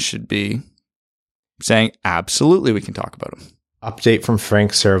Yzerman should be saying, absolutely, we can talk about him. Update from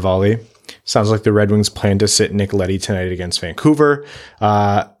Frank Saravalli. Sounds like the Red Wings plan to sit Nick Leddy tonight against Vancouver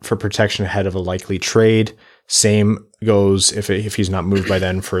for protection ahead of a likely trade. Same goes if he's not moved by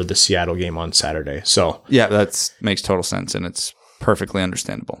then for the Seattle game on Saturday. So yeah, that makes total sense, and it's perfectly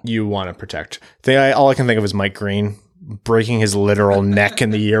understandable. You want to protect. All I can think of is Mike Green breaking his literal neck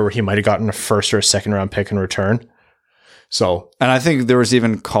in the year where he might have gotten a first or a second round pick in return. So, and I think there was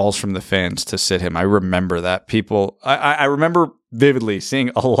even calls from the fans to sit him. I remember that. I remember vividly seeing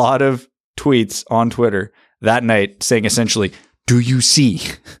a lot of tweets on Twitter that night saying essentially, do you see?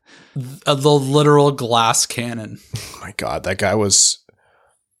 The literal glass cannon. Oh my God, that guy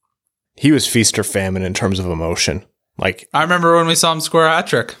he was feast or famine in terms of emotion. Like, I remember when we saw him score a hat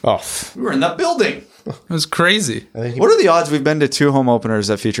trick. Oh, we were in that building. It was crazy. What are the odds we've been to 2 home openers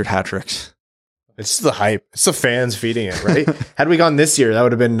that featured hat tricks? It's the hype. It's the fans feeding it, right? Had we gone this year, that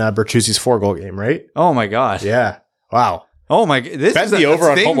would have been Bertuzzi's 4-goal game, right? Oh my God. Yeah. Wow. Oh my God. This is the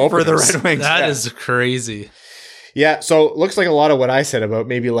over on home for the openers. Red Wings. That is crazy. Yeah. So it looks like a lot of what I said about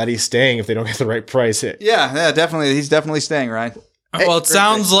maybe Leddy staying if they don't get the right price. Yeah, definitely. He's definitely staying, right? Well, it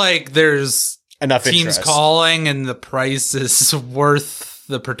sounds like there's enough teams interest. Calling and the price is worth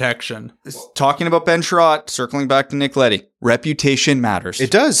the protection. Talking about Ben Chiarot, circling back to Nick Leddy, reputation matters.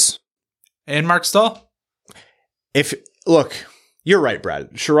 It does. And Mark Stahl. Look, you're right,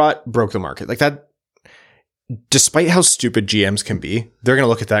 Brad. Chiarot broke the market. Like that, despite how stupid GMs can be, they're going to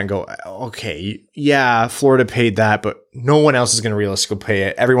look at that and go, okay, yeah, Florida paid that, but no one else is going to realistically pay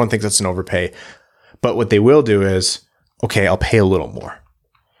it. Everyone thinks that's an overpay. But what they will do is, okay, I'll pay a little more.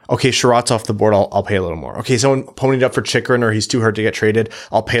 Okay, Chiarot's off the board, I'll pay a little more. Okay, someone ponied up for Chychrun or he's too hurt to get traded,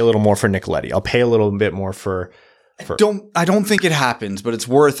 I'll pay a little more for Nick Leddy. I'll pay a little bit more for I don't think it happens, but it's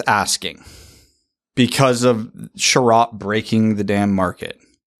worth asking. Because of Chiarot breaking the damn market.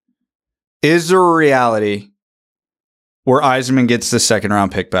 Is there a reality where Yzerman gets the second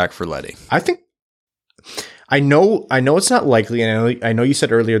round pick back for Leddy? I know it's not likely, and I know you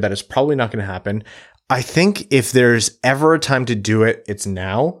said earlier that it's probably not going to happen. I think if there's ever a time to do it, it's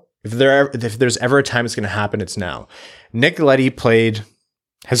now. If there's ever a time it's going to happen, it's now. Nick Leddy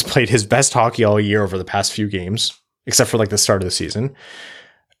has played his best hockey all year over the past few games, except for like the start of the season.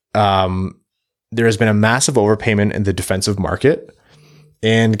 There has been a massive overpayment in the defensive market,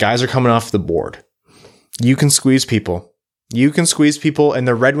 and guys are coming off the board. You can squeeze people. And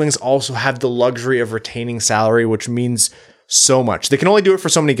the Red Wings also have the luxury of retaining salary, which means so much. They can only do it for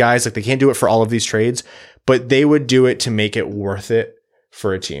so many guys. Like, they can't do it for all of these trades, but they would do it to make it worth it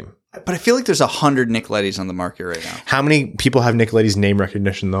for a team. But I feel like there's 100 Nick Leddys on the market right now. How many people have Nick Leddy's name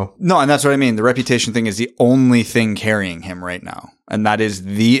recognition, though? No, and that's what I mean. The reputation thing is the only thing carrying him right now. And that is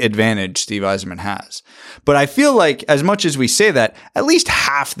the advantage Steve Yzerman has. But I feel like as much as we say that, at least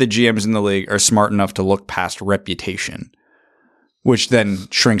half the GMs in the league are smart enough to look past reputation, which then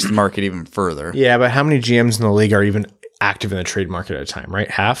shrinks the market even further. Yeah, but how many GMs in the league are even active in the trade market at a time,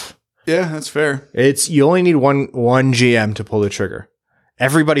 right? Half? Yeah, that's fair. You only need one GM to pull the trigger.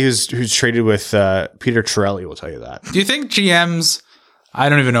 Everybody who's traded with Peter Chiarot will tell you that. Do you think GMs? I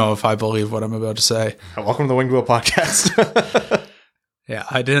don't even know if I believe what I'm about to say. Welcome to the Winged Wheel Podcast. Yeah,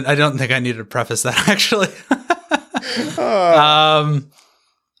 I don't think I needed to preface that actually.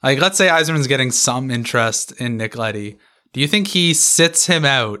 Like, let's say Yzerman's getting some interest in Nick Leddy. Do you think he sits him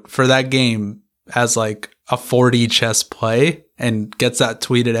out for that game as like a 40 chess play and gets that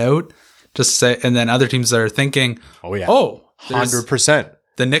tweeted out? Just say, and then other teams that are thinking, oh yeah, 100%.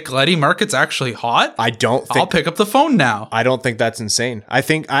 The Nick Leddy market's actually hot. I'll pick up the phone now. I don't think that's insane.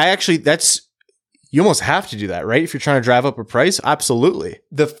 You almost have to do that, right? If you're trying to drive up a price, absolutely.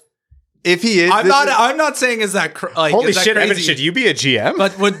 If he is, I'm not saying is that Holy is that shit, crazy? Evan, should you be a GM?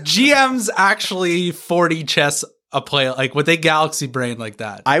 But would GMs actually 40 chess a play? Like, would they galaxy brain like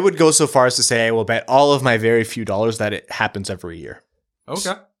that? I would go so far as to say I will bet all of my very few dollars that it happens every year.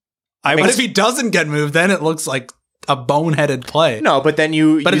 Okay. But if he doesn't get moved, then it looks like a boneheaded play. No, but then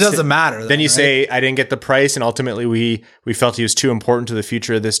But it doesn't matter. Then you say, I didn't get the price, and ultimately we felt he was too important to the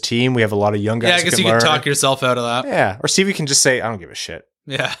future of this team. We have a lot of young guys. Yeah, I guess you can talk yourself out of that. Yeah. Or Stevie can just say, I don't give a shit.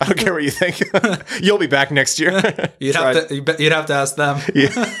 Yeah. I don't care what you think. You'll be back next year. You'd have to ask them.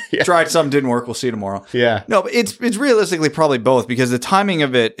 Yeah. Tried some, didn't work. We'll see tomorrow. Yeah. No, but it's realistically probably both, because the timing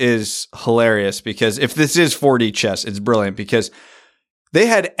of it is hilarious. Because if this is 4D chess, it's brilliant, because they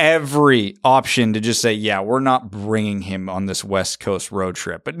had every option to just say, yeah, we're not bringing him on this West Coast road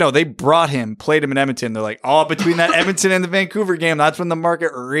trip. But no, they brought him, played him in Edmonton. They're like, oh, between that Edmonton and the Vancouver game, that's when the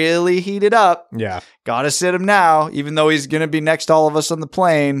market really heated up. Yeah. Got to sit him now, even though he's going to be next to all of us on the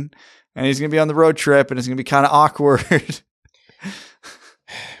plane, and he's going to be on the road trip, and it's going to be kind of awkward.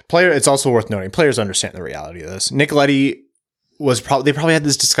 It's also worth noting, players understand the reality of this. Nick Leddy they probably had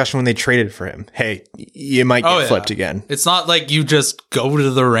this discussion when they traded for him. Hey, you might get flipped again. It's not like you just go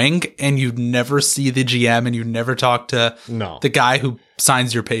to the rink and you never see the GM and you never talk to the guy who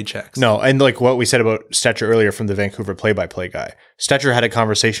signs your paychecks. No, and like what we said about Stecher earlier from the Vancouver play-by-play guy. Stecher had a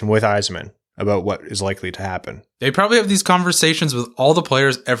conversation with Yzerman about what is likely to happen. They probably have these conversations with all the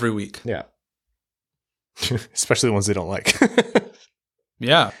players every week. Yeah. Especially the ones they don't like.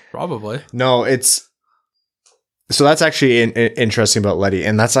 Yeah, probably. No, so that's actually interesting about Leddy.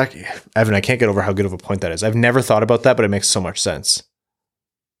 And that's like, Evan, I can't get over how good of a point that is. I've never thought about that, but it makes so much sense.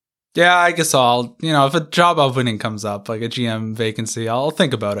 Yeah, I guess if a job opening comes up, like a GM vacancy, I'll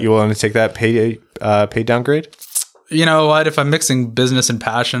think about it. You willing to take that pay downgrade? You know what? If I'm mixing business and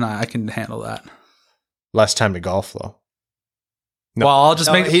passion, I can handle that. Less time to golf, though. No. Well, I'll just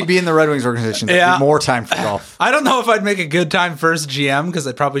he'd be in the Red Wings organization. Yeah. More time for golf. I don't know if I'd make a good time first GM, because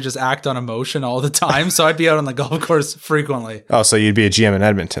I'd probably just act on emotion all the time. So I'd be out on the golf course frequently. Oh, so you'd be a GM in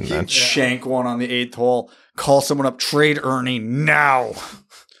Edmonton then? Shank one on the 8th hole. Call someone up. Trade Ernie now.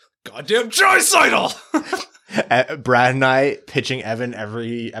 Goddamn Draisaitl! Brad and I pitching Evan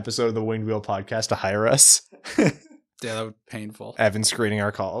every episode of the Winged Wheel podcast to hire us. Yeah, that would be painful. Evan screening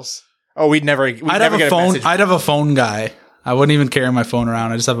our calls. Oh, I'd have a phone. I'd have a phone guy. I wouldn't even carry my phone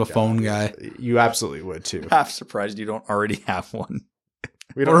around. I just have a phone guy. You absolutely would too. Half surprised you don't already have one.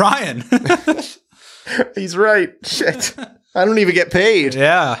 Ryan. He's right. Shit. I don't even get paid.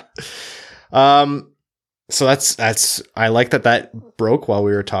 Yeah. So that's I like that broke while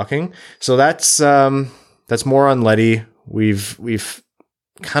we were talking. So that's more on Leddy. We've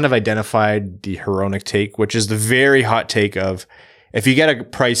kind of identified the Hronek take, which is the very hot take of, if you get a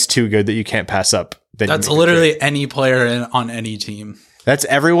price too good that you can't pass up, then that's literally any player on any team. That's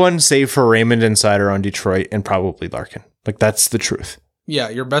everyone save for Raymond and Seider on Detroit and probably Larkin. Like, that's the truth. Yeah,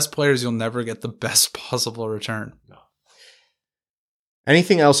 your best players, you'll never get the best possible return. No.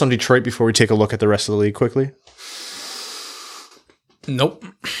 Anything else on Detroit before we take a look at the rest of the league quickly? Nope.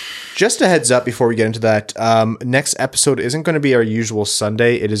 Just a heads up before we get into that. Next episode isn't going to be our usual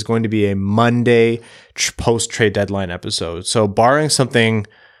Sunday. It is going to be a Monday post-trade deadline episode. So barring something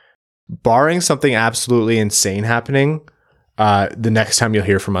absolutely insane happening, the next time you'll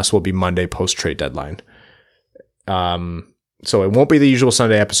hear from us will be Monday post-trade deadline. So it won't be the usual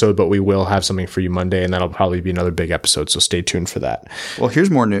Sunday episode, but we will have something for you Monday, and that'll probably be another big episode. So stay tuned for that. Well,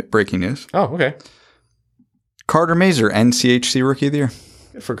 here's more breaking news. Oh, okay. Carter Mazur, NCHC Rookie of the Year.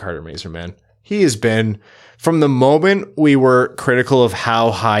 Good for Carter Mazur, man. He has been, from the moment we were critical of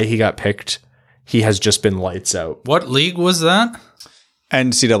how high he got picked, he has just been lights out. What league was that?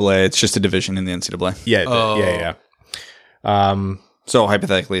 NCAA. It's just a division in the NCAA. Yeah. So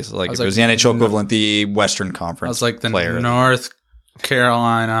hypothetically, it's like if it was the NHL equivalent, the Western Conference. I was like the player. North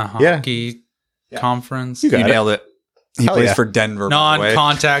Carolina Hockey Conference. You nailed it. He plays for Denver.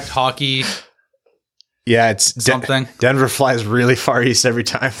 Non-contact hockey. Yeah, it's something. Denver flies really far east every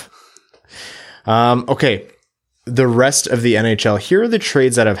time. Okay, the rest of the NHL. Here are the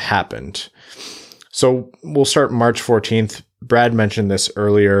trades that have happened. So we'll start March 14th. Brad mentioned this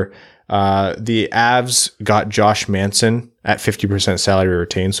earlier. The Avs got Josh Manson at 50% salary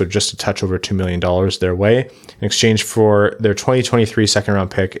retained, so just a touch over $2 million their way, in exchange for their 2023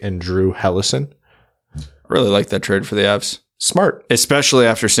 second-round pick and Drew Hellison. Really like that trade for the Avs. Smart. Especially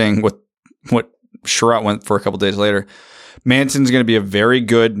after seeing what Chiarot went for a couple days later. Manson's going to be a very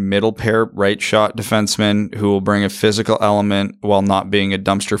good middle pair right shot defenseman who will bring a physical element while not being a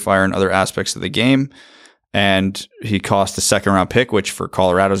dumpster fire in other aspects of the game. And he cost a second round pick, which for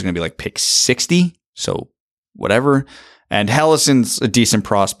Colorado is going to be like pick 60. So whatever. And Hellison's a decent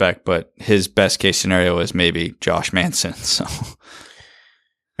prospect, but his best case scenario is maybe Josh Manson. So,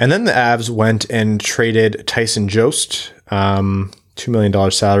 and then the Avs went and traded Tyson Jost, $2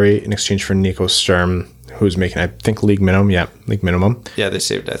 million salary in exchange for Nico Sturm, who's making, I think, league minimum. Yeah, league minimum. Yeah, they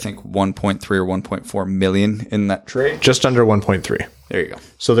saved, I think, 1.3 or 1.4 million in that trade. Just under 1.3. There you go.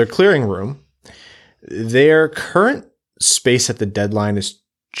 So they're clearing room. Their current space at the deadline is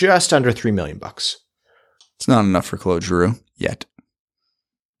just under $3 million. It's not enough for Claude Giroux yet.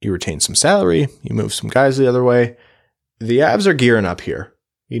 You retain some salary. You move some guys the other way. The Avs are gearing up here.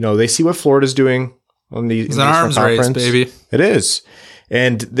 You know, they see what Florida's doing on the It's an arms race, baby. It is.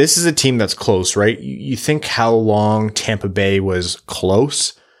 And this is a team that's close, right? You think how long Tampa Bay was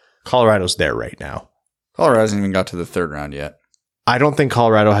close. Colorado's there right now. Colorado hasn't even got to the third round yet. I don't think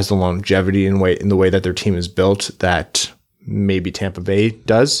Colorado has the longevity in the way that their team is built that maybe Tampa Bay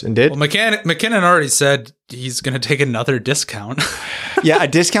does and did. Well, McKinnon already said he's going to take another discount. Yeah, a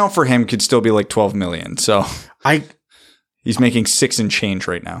discount for him could still be like 12 million. So he's making 6 and change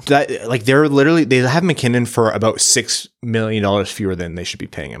right now. They have McKinnon for about $6 million fewer than they should be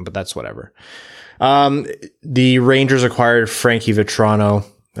paying him, but that's whatever. The Rangers acquired Frankie Vetrano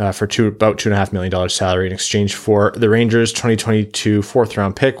for about $2.5 million salary in exchange for the Rangers 2022 fourth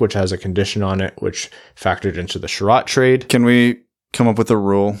round pick, which has a condition on it, which factored into the Chiarot trade. Can we come up with a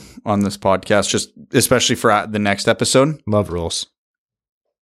rule on this podcast, just especially for the next episode? Love rules.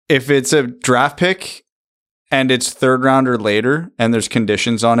 If it's a draft pick and it's third round or later and there's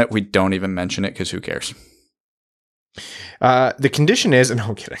conditions on it, we don't even mention it because who cares? The condition is, no,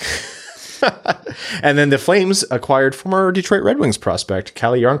 I'm kidding. And then the Flames acquired former Detroit Red Wings prospect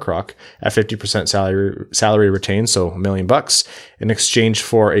Calle Jarnkrok at 50% salary retained, so $1 million in exchange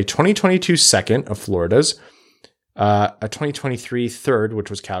for a 2022 second of Florida's, a 2023 third,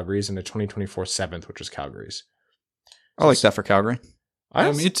 which was Calgary's, and a 2024 seventh, which was Calgary's. I like that for Calgary.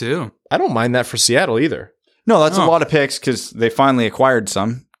 Me too. I don't mind that for Seattle either. No, that's a lot of picks because they finally acquired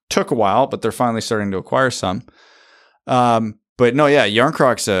some. Took a while, but they're finally starting to acquire some. But no, yeah,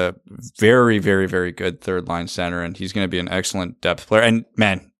 Jarnkrok's a very, very, very good third line center, and he's going to be an excellent depth player. And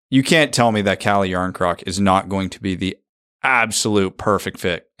man, you can't tell me that Calle Jarnkrok is not going to be the absolute perfect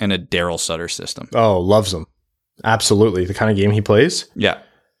fit in a Daryl Sutter system. Oh, loves him. Absolutely. The kind of game he plays. Yeah.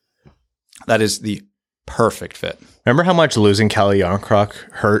 That is the perfect fit. Remember how much losing Calle Jarnkrok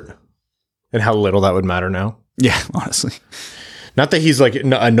hurt and how little that would matter now? Yeah, honestly. Not that he's like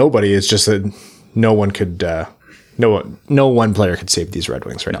a nobody. It's just that no one could... No one player could save these Red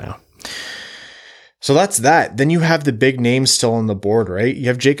Wings right now. So that's that. Then you have the big names still on the board, right? You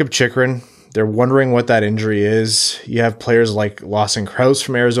have Jacob Chychrun. They're wondering what that injury is. You have players like Lawson Krause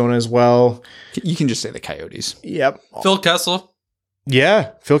from Arizona as well. You can just say the Coyotes. Yep. Phil Kessel.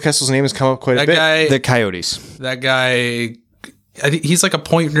 Yeah. Phil Kessel's name has come up quite a bit. The Coyotes. That guy, I think he's like a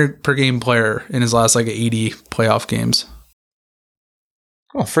point per game player in his last 80 playoff games.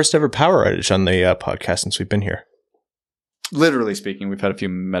 Oh, first ever power outage on the podcast since we've been here. Literally speaking, we've had a few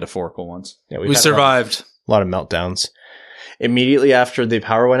metaphorical ones. Yeah, we survived. A lot of meltdowns. Immediately after the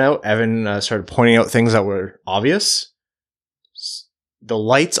power went out, Evan started pointing out things that were obvious. The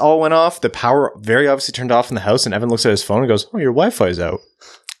lights all went off. The power very obviously turned off in the house. And Evan looks at his phone and goes, "Oh, your Wi-Fi's out."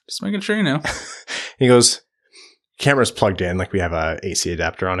 Just making sure you know. He goes, "Camera's plugged in. Like we have a AC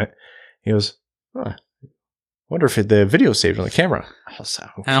adapter on it." He goes, "Oh, wonder if the video saved on the camera."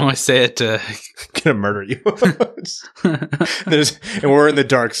 How do I say it? Gonna murder you. And we're in the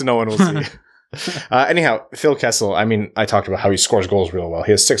dark, so no one will see. Anyhow, Phil Kessel, I mean, I talked about how he scores goals real well.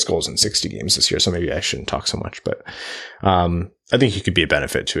 He has 6 goals in 60 games this year, so maybe I shouldn't talk so much, but I think he could be a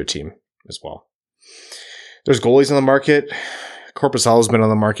benefit to a team as well. There's goalies on the market. Korpisalo's been on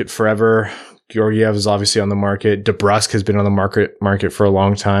the market forever. Georgiev is obviously on the market. DeBrusk has been on the market for a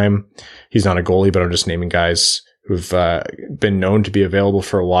long time. He's not a goalie, but I'm just naming guys who've been known to be available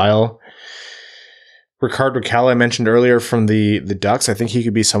for a while. Rickard Rakell, I mentioned earlier from the Ducks. I think he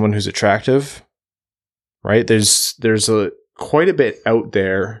could be someone who's attractive, right? There's quite a bit out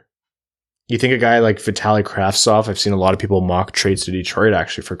there. You think a guy like Vitaly Kravtsov, I've seen a lot of people mock trades to Detroit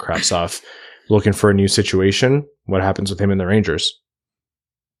actually for Kravtsov, looking for a new situation. What happens with him and the Rangers?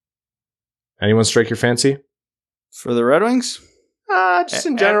 Anyone strike your fancy? For the Red Wings? Just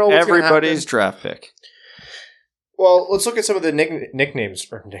in general. Everybody's draft pick. Well, let's look at some of the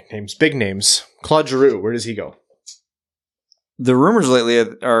big names. Claude Giroux, where does he go? The rumors lately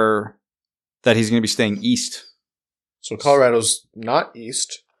are that he's going to be staying east. So Colorado's not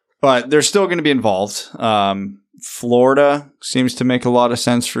east. But they're still going to be involved. Florida seems to make a lot of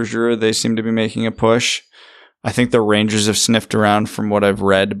sense for Giroux. They seem to be making a push. I think the Rangers have sniffed around from what I've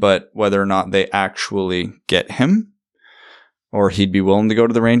read, but whether or not they actually get him. or he'd be willing to go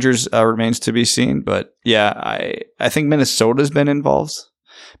to the Rangers remains to be seen. But yeah, I think Minnesota's been involved.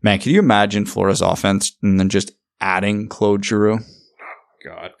 Man, can you imagine Florida's offense and then just adding Claude Giroux?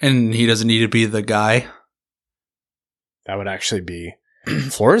 God. And he doesn't need to be the guy. That would actually be...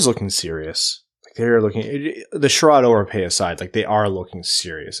 Florida's looking serious. Like they're looking... The Chiarot overpay aside, like they are looking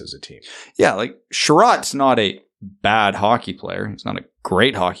serious as a team. Yeah, like Chiarot's not a bad hockey player. He's not a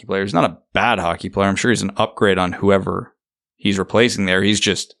great hockey player. He's not a bad hockey player. I'm sure he's an upgrade on whoever he's replacing there. He's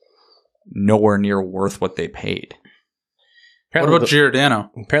just nowhere near worth what they paid. Apparently what about Giordano?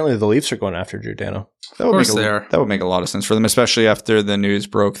 Apparently the Leafs are going after Giordano. Of course they are. That would make a lot of sense for them, especially after the news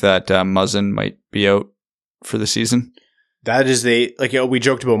broke that Muzzin might be out for the season. That is we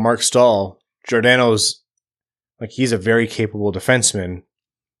joked about Mark Stahl. Giordano's he's a very capable defenseman,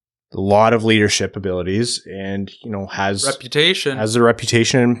 a lot of leadership abilities, and has the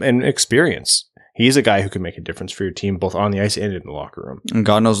reputation and experience. He's a guy who can make a difference for your team, both on the ice and in the locker room. And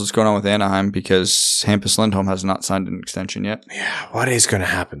God knows what's going on with Anaheim because Hampus Lindholm has not signed an extension yet. Yeah, what is going to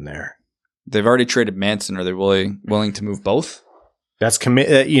happen there? They've already traded Manson. Are they willing to move both? That's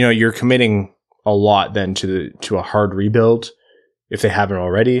you're committing a lot then to a hard rebuild if they haven't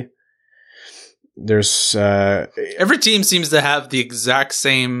already. There's every team seems to have the exact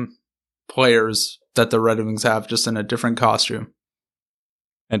same players that the Red Wings have, just in a different costume.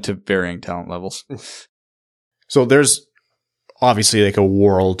 And to varying talent levels. So there's obviously a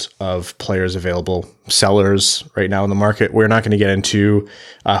world of players available, sellers right now in the market. We're not going to get into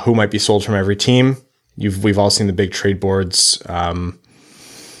who might be sold from every team. We've all seen the big trade boards. And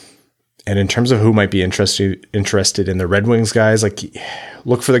in terms of who might be interested in the Red Wings guys,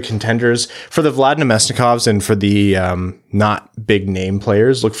 look for the contenders. For the Vlad Namestnikovs and for the not big name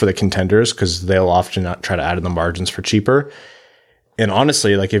players, look for the contenders because they'll often not try to add in the margins for cheaper. And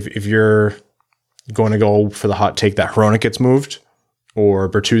honestly, if you're going to go for the hot take that Hronek gets moved or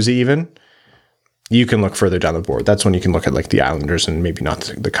Bertuzzi even, you can look further down the board. That's when you can look at the Islanders and maybe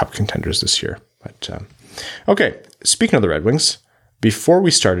not the cup contenders this year. But okay, speaking of the Red Wings, before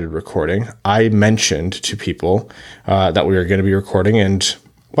we started recording, I mentioned to people that we were going to be recording, and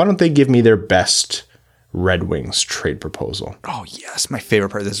why don't they give me their best Red Wings trade proposal? Oh, yes. My favorite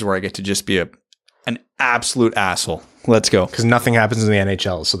part. This is where I get to just be an absolute asshole. Let's go. Because nothing happens in the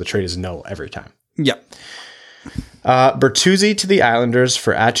NHL, so the trade is no every time. Yep. Bertuzzi to the Islanders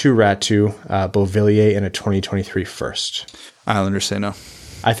for Atu Ratu, Beauvillier, and a 2023 first. Islanders say no.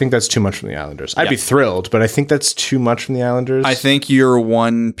 I think that's too much from the Islanders. I'd be thrilled, but I think that's too much from the Islanders. I think you're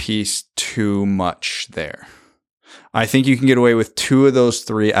one piece too much there. I think you can get away with two of those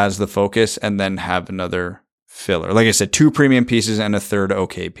three as the focus and then have another filler. Like I said, two premium pieces and a third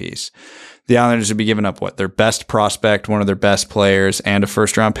okay piece. The Islanders would be giving up their best prospect, one of their best players, and a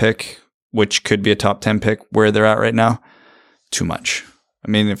first round pick, which could be a top 10 pick where they're at right now. Too much. I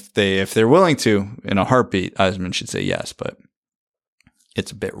mean, if they're willing to in a heartbeat, Yzerman should say yes, but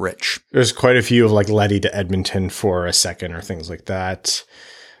it's a bit rich. There's quite a few of Leddy to Edmonton for a second or things like that.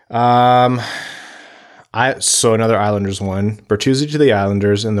 So another Islanders one. Bertuzzi to the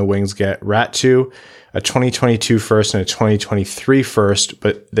Islanders, and the Wings get Ratu, a 2022 first and a 2023 first,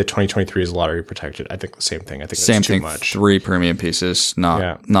 but the 2023 is lottery protected. I think the same thing. I think that's too much. Three premium pieces,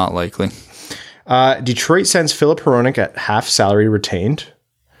 not likely. Detroit sends Filip Hronek at half salary retained.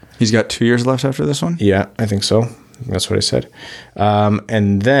 He's got 2 years left after this one? Yeah, I think so. That's what I said.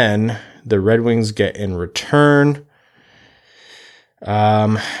 And then the Red Wings get in return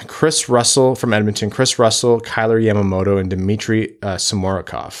Chris Russell from Edmonton, Chris Russell, Kyler Yamamoto, and Dmitry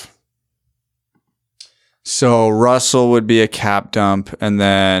Samorukov. So Russell would be a cap dump, and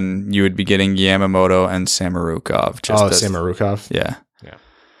then you would be getting Yamamoto and Samorukov. Samorukov? Yeah.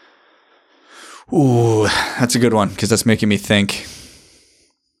 Ooh, that's a good one, because that's making me think.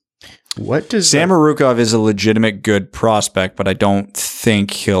 What does Samorukov is a legitimate good prospect, but I don't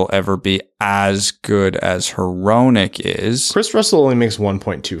think he'll ever be as good as Hronek is. Chris Russell only makes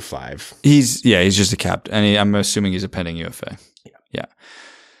 1.25. He's just a cap, and I'm assuming he's a pending UFA. Yeah.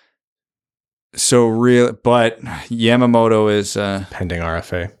 So but Yamamoto is pending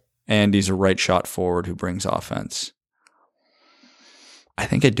RFA, and he's a right shot forward who brings offense. I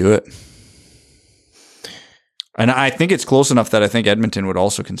think I'd do it. And I think it's close enough that I think Edmonton would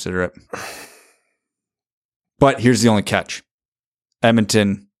also consider it. But here's the only catch.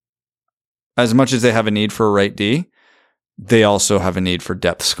 Edmonton, as much as they have a need for a right D, they also have a need for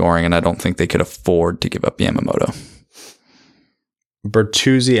depth scoring, and I don't think they could afford to give up Yamamoto.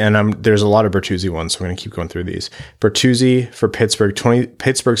 Bertuzzi, and there's a lot of Bertuzzi ones, so I'm going to keep going through these. Bertuzzi for Pittsburgh,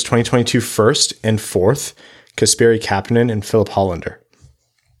 Pittsburgh's 2022 first and fourth, Kasperi Kapanen and Philip Hollander.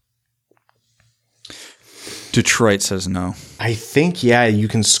 Detroit says no. I think, yeah, you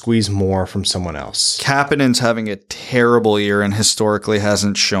can squeeze more from someone else. Kapanen's having a terrible year and historically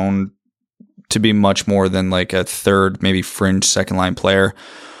hasn't shown to be much more than like a third, maybe fringe second line player.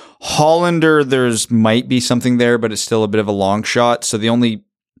 Hollander, might be something there, but it's still a bit of a long shot. So the only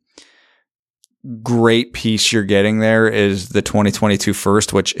great piece you're getting there is the 2022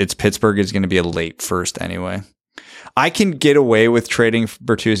 first, which it's Pittsburgh is going to be a late first anyway. I can get away with trading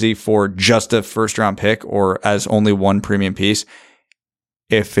Bertuzzi for just a first round pick or as only one premium piece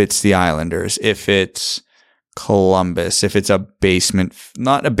if it's the Islanders, if it's Columbus, if it's a basement,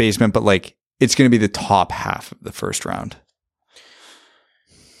 not a basement, but like it's going to be the top half of the first round.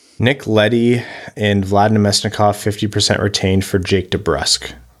 Nick Leddy and Vlad Namestnikov 50% retained for Jake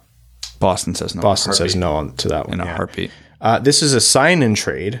DeBrusk. Boston says no. Boston says no to that one. In a heartbeat. This is a sign-in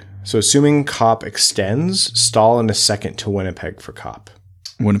trade. So assuming Kopp extends, Stahl in a second to Winnipeg for Kopp.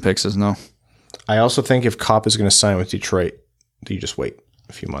 Winnipeg says no. I also think if Kopp is going to sign with Detroit, you just wait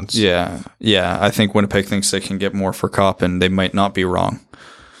a few months. Yeah. I think Winnipeg thinks they can get more for Kopp, and they might not be wrong.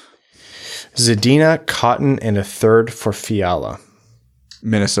 Zadina, Cotton, and a third for Fiala.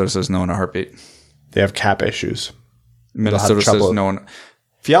 Minnesota says no in a heartbeat. They have cap issues. Minnesota says no.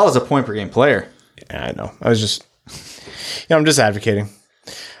 Fiala's a point per game player. Yeah, I know. I was just, I'm just advocating.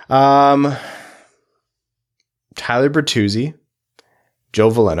 Tyler Bertuzzi,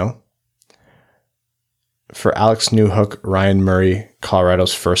 Joe Veleno for Alex Newhook, Ryan Murray,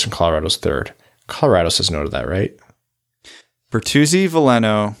 Colorado's first and Colorado's third. Colorado says no to that, right? Bertuzzi,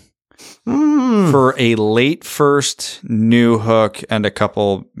 Veleno for a late first, Newhook, and a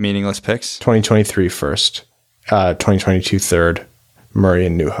couple meaningless picks. 2023 first, 2022 third, Murray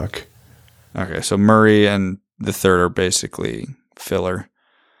and Newhook. Okay, so Murray and the third are basically filler.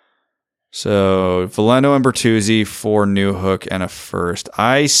 So Veleno and Bertuzzi for Newhook and a first.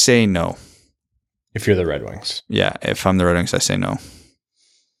 I say no. If you're the Red Wings. Yeah, if I'm the Red Wings, I say no.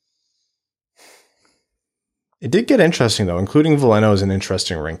 It did get interesting, though. Including Veleno is an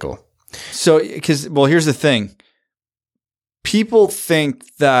interesting wrinkle. So, here's the thing. People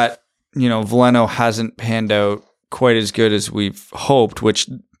think that, Veleno hasn't panned out quite as good as we've hoped, which,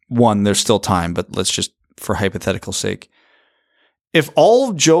 one, there's still time, but let's just, for hypothetical sake. If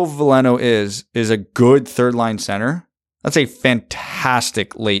all Joe Veleno is a good third-line center, that's a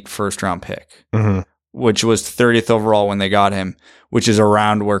fantastic late first-round pick, which was 30th overall when they got him, which is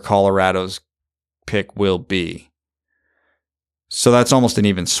around where Colorado's pick will be. So that's almost an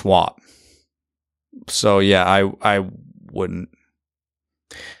even swap. So, yeah, I wouldn't.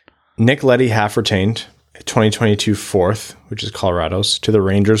 Nick Leddy half retained, a 2022 fourth, which is Colorado's, to the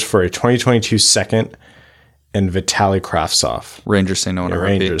Rangers for a 2022 second, and Vitaly Kravtsov. Rangers say no to that.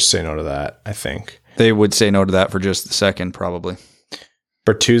 Rangers say no to that, I think. They would say no to that for just the second, probably.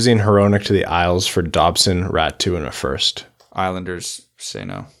 Bertuzzi and Hronek to the Isles for Dobson, Rat2, and a first. Islanders say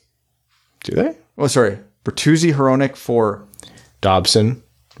no. Do they? Oh, sorry. Bertuzzi, Hronek for Dobson,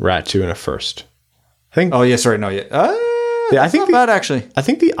 Rat2, and a first. I think. Oh, yeah, sorry. No, yeah. I think not bad, actually. I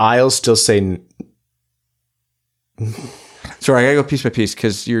think the Isles still say. Sorry, I gotta go piece by piece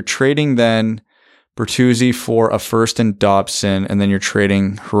because you're trading then Bertuzzi for a first and Dobson, and then you're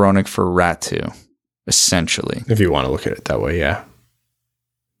trading Hronek for Rat2, essentially. If you want to look at it that way, yeah.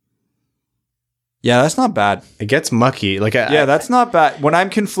 Yeah, that's not bad. It gets mucky. That's not bad. When I'm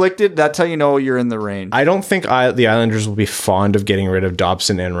conflicted, that's how you know you're in the range. I don't think the Islanders will be fond of getting rid of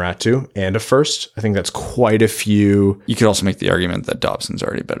Dobson and Rat2 and a first. I think that's quite a few. You could also make the argument that Dobson's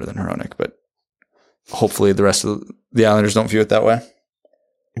already better than Hronek, but hopefully the rest of the Islanders don't view it that way.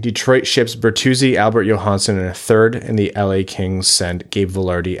 Detroit ships Bertuzzi, Albert Johansson, and a third, and the LA Kings send Gabe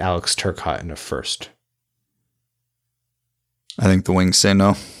Vilardi, Alex Turcotte, and a first. I think the Wings say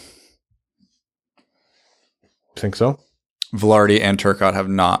no. Think so? Vilardi and Turcotte have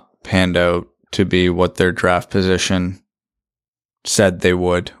not panned out to be what their draft position said they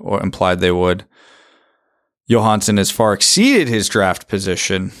would or implied they would. Johansson has far exceeded his draft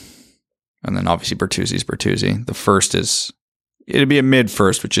position. And then obviously Bertuzzi's Bertuzzi. The first it'd be a mid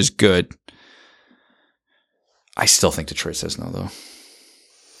first, which is good. I still think Detroit says no, though.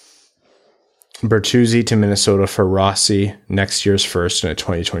 Bertuzzi to Minnesota for Rossi, next year's first, and a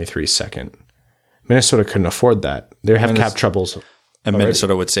 2023 second. Minnesota couldn't afford that. They have cap troubles. And already.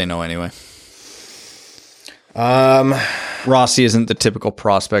 Minnesota would say no anyway. Rossi isn't the typical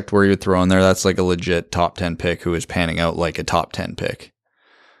prospect where you would throw in there. That's like a legit top 10 pick who is panning out like a top 10 pick.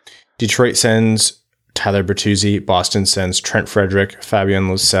 Detroit sends Tyler Bertuzzi. Boston sends Trent Frederick, Fabian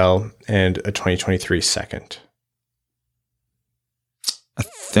Lysell, and a 2023 second. I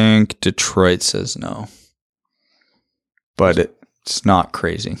think Detroit says no. But it's not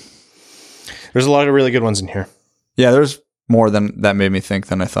crazy. There's a lot of really good ones in here. Yeah, there's more than that made me think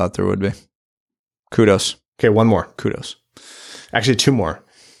than I thought there would be. Kudos. Okay, one more. Kudos. Actually, two more.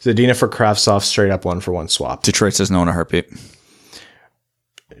 Zadina for Kravtsov, straight up 1-for-1 swap. Detroit says no in a heartbeat.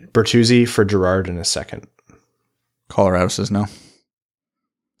 Bertuzzi for Girard in a second. Colorado says no.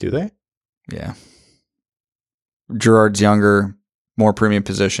 Do they? Yeah. Girard's younger, more premium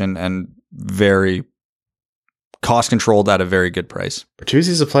position, and very cost controlled at a very good price.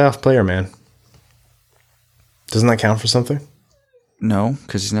 Bertuzzi's a playoff player, man. Doesn't that count for something? No,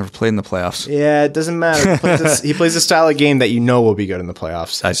 because he's never played in the playoffs. Yeah, it doesn't matter. He plays a style of game that you know will be good in the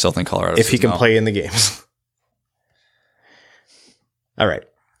playoffs. I still think Colorado if he can play in the games. All right.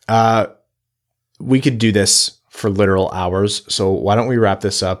 We could do this for literal hours. So why don't we wrap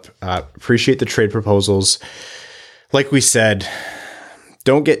this up? Appreciate the trade proposals. Like we said,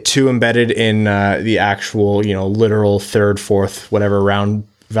 don't get too embedded in the actual, literal third, fourth, whatever round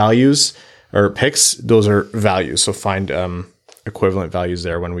values or picks. Those are values. So find equivalent values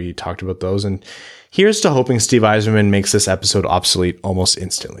there when we talked about those. And here's to hoping Steve Yzerman makes this episode obsolete almost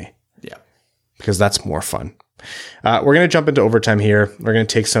instantly. Yeah. Because that's more fun. We're going to jump into overtime here. We're going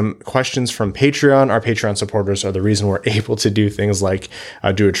to take some questions from Patreon. Our Patreon supporters are the reason we're able to do things like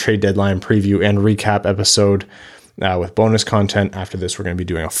do a trade deadline preview and recap episode with bonus content. After this, we're going to be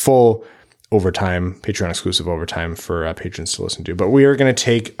doing a full overtime, Patreon exclusive overtime for patrons to listen to. But we are going to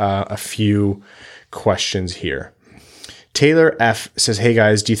take a few questions here. Taylor F says, hey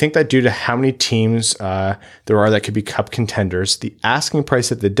guys, do you think that due to how many teams there are that could be cup contenders, the asking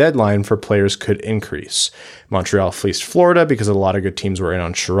price at the deadline for players could increase? Montreal fleeced Florida because a lot of good teams were in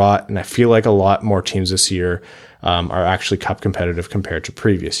on Chiarot, and I feel like a lot more teams this year are actually cup competitive compared to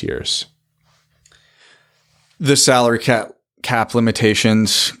previous years. The salary cap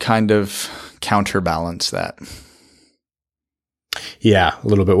limitations kind of counterbalance that. Yeah, a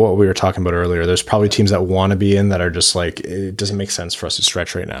little bit what we were talking about earlier. There's probably teams that want to be in that are just like, it doesn't make sense for us to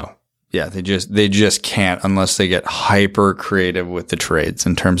stretch right now. Yeah, they just can't unless they get hyper creative with the trades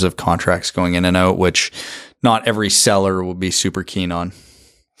in terms of contracts going in and out, which not every seller will be super keen on.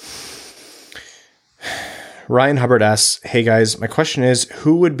 Ryan Hubbard asks, hey guys, my question is,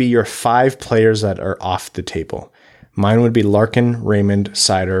 who would be your 5 players that are off the table? Mine would be Larkin, Raymond,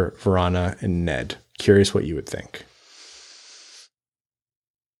 Seider, Vrana, and Ned. Curious what you would think.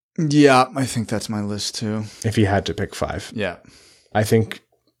 Yeah, I think that's my list too. If you had to pick 5. Yeah. I think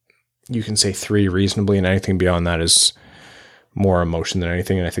you can say 3 reasonably, and anything beyond that is more emotion than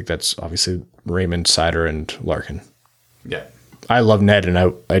anything. And I think that's obviously Raymond, Seider, and Larkin. Yeah. I love Ned, and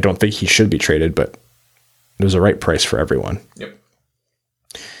I don't think he should be traded, but there's a right price for everyone. Yep.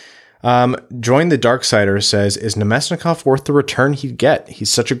 Join the Darksider says, is Namestnikov worth the return he'd get?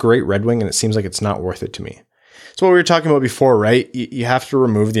 He's such a great Red Wing, and it seems like it's not worth it to me. It's what we were talking about before, right? You have to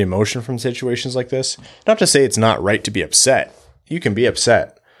remove the emotion from situations like this. Not to say it's not right to be upset. You can be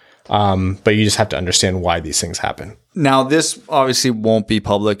upset, but you just have to understand why these things happen. Now, this obviously won't be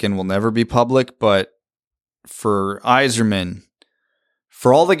public and will never be public, but for Yzerman,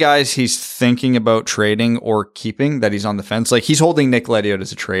 for all the guys he's thinking about trading or keeping that he's on the fence, like he's holding Nick Leddy out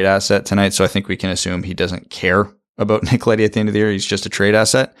as a trade asset tonight, so I think we can assume he doesn't care about Nick Leddy at the end of the year. He's just a trade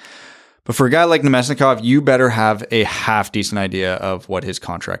asset. But for a guy like Namestnikov, you better have a half decent idea of what his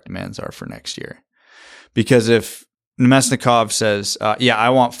contract demands are for next year. Because if Namestnikov says, yeah,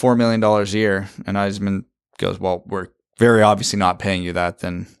 I want $4 million a year, and Yzerman goes, well, we're very obviously not paying you that,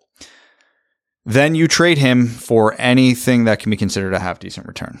 then you trade him for anything that can be considered a half decent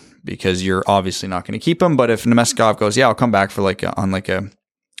return because you're obviously not going to keep him. But if Namestnikov goes, yeah, I'll come back for on a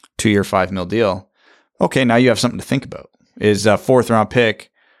 2-year, $5 million deal. Okay, now you have something to think about. Is a 4th round pick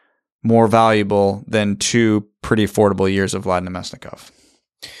more valuable than 2 pretty affordable years of Vlad Namestnikov?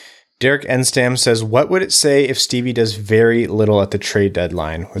 Derek Enstam says, what would it say if Stevie does very little at the trade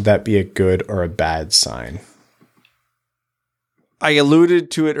deadline? Would that be a good or a bad sign? I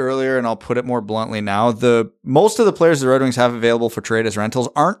alluded to it earlier, and I'll put it more bluntly now. Most of the players the Red Wings have available for trade as rentals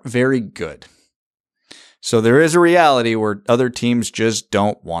aren't very good. So there is a reality where other teams just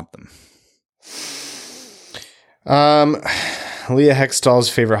don't want them. Leah Hextall's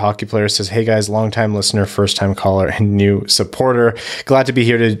favorite hockey player says, hey guys, longtime listener, first time caller, and new supporter. Glad to be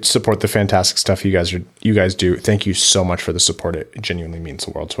here to support the fantastic stuff you guys do. Thank you so much for the support. It genuinely means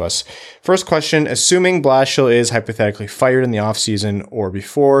the world to us. First question, assuming Blashill is hypothetically fired in the offseason or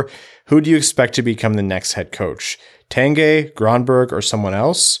before, who do you expect to become the next head coach? Tanguay, Gronberg, or someone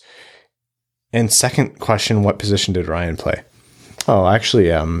else? And second question, what position did Ryan play? Oh, actually,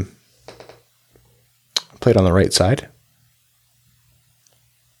 played on the right side.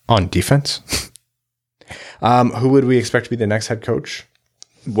 On defense. Who would we expect to be the next head coach?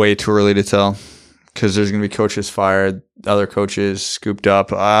 way too early to tell because there's going to be coaches fired, other coaches scooped up.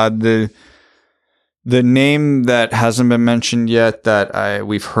 The name that hasn't been mentioned yet that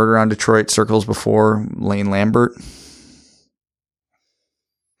we've heard around Detroit circles before, Lane Lambert.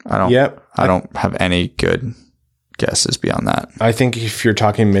 I don't have any good guesses beyond that. I think if you're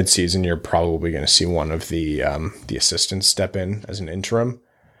talking midseason, you're probably going to see one of the assistants step in as an interim,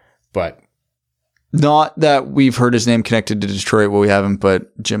 but not that we've heard his name connected to Detroit. Well, we haven't,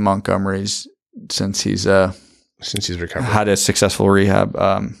 but Jim Montgomery's since he's recovered, had a successful rehab.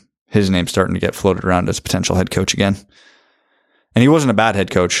 His name's starting to get floated around as potential head coach again, and he wasn't a bad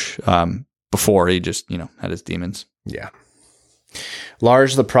head coach before. He just had his demons. Yeah.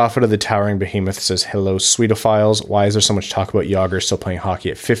 Lars, the prophet of the towering behemoth, says, hello, Sweetophiles. Why is there so much talk about Jágr still playing hockey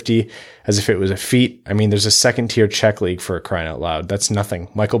at 50 as if it was a feat? I mean, there's a second-tier Czech league for crying out loud. That's nothing.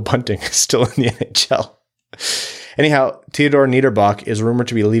 Michael Bunting is still in the NHL. Anyhow, Theodor Niederbach is rumored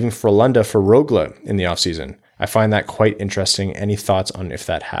to be leaving Frölunda for Rögle in the offseason. I find that quite interesting. Any thoughts on if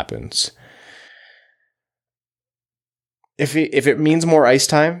that happens? If it means more ice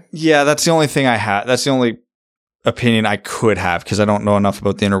time? Yeah, that's the only thing I have. That's the only opinion I could have because I don't know enough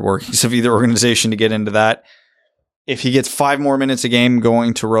about the inner workings of either organization to get into that. If he gets 5 more minutes a game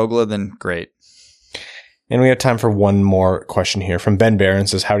going to Rögle, then great. And we have time for one more question here from Ben Barron.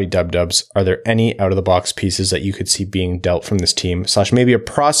 Says, howdy dub-dubs. Are there any out-of-the-box pieces that you could see being dealt from this team / maybe a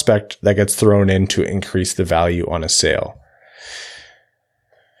prospect that gets thrown in to increase the value on a sale?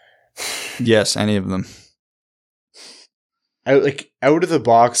 Yes, any of them. Out of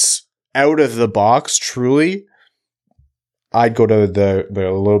the box, truly, I'd go to the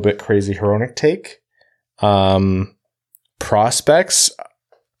little bit crazy Hronek take. Prospects,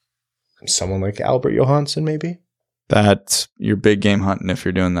 someone like Albert Johansson, maybe. That's your big game hunting if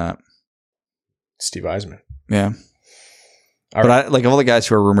you're doing that. Steve Yzerman. Yeah. But of all the guys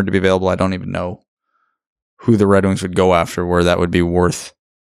who are rumored to be available, I don't even know who the Red Wings would go after where that would be worth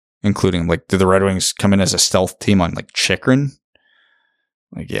including. Do the Red Wings come in as a stealth team on Chychrun?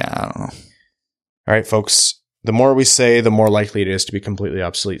 Yeah, I don't know. All right, folks. The more we say, the more likely it is to be completely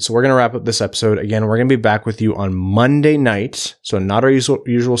obsolete. So we're going to wrap up this episode. Again, we're going to be back with you on Monday night. So not our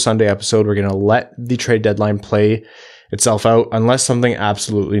usual Sunday episode. We're going to let the trade deadline play itself out unless something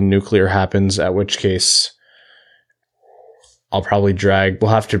absolutely nuclear happens, at which case we'll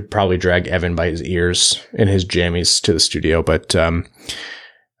have to drag Evan by his ears in his jammies to the studio. But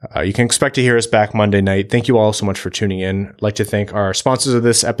you can expect to hear us back Monday night. Thank you all so much for tuning in. I'd like to thank our sponsors of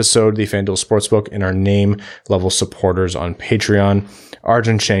this episode, the FanDuel Sportsbook, and our name-level supporters on Patreon,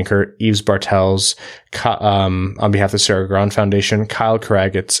 Arjun Shankar, Yves Bartels, on behalf of the Sarah Grand Foundation, Kyle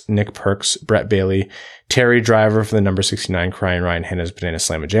Karagitz, Nick Perks, Brett Bailey, Terry Driver for the number 69 Crying Ryan Hannah's Banana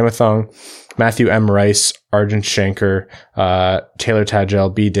Slamma Jamathon, Matthew M. Rice, Arjun Shankar, Taylor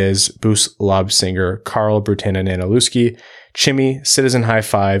Tagel, B. Diz, Boos Lobsinger, Carl Brutina Nanaluski, Chimmy, Citizen High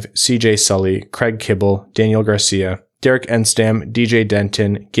Five, CJ Sully, Craig Kibble, Daniel Garcia, Derek Enstam, DJ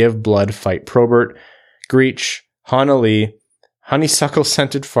Denton, Give Blood, Fight Probert, Greach, Hana Lee, Honeysuckle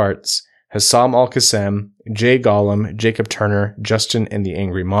Scented Farts, Hassam Al-Qassem, Jay Gollum, Jacob Turner, Justin and the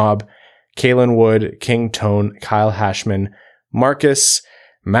Angry Mob, Kalen Wood, King Tone, Kyle Hashman, Marcus,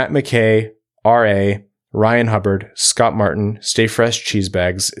 Matt McKay, R.A., Ryan Hubbard, Scott Martin, Stay Fresh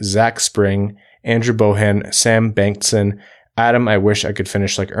Cheesebags, Zach Spring, Andrew Bohan, Sam Bankson, Adam, I wish I could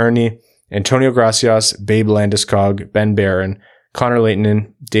finish like Ernie, Antonio Gracias, Babe Landeskog, Ben Barron, Connor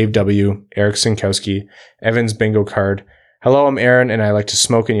Leighton, Dave W., Eric Sinkowski, Evans Bingo Card. Hello, I'm Aaron, and I like to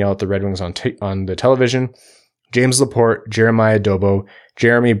smoke and yell at the Red Wings on the television. James Laporte, Jeremiah Dobo,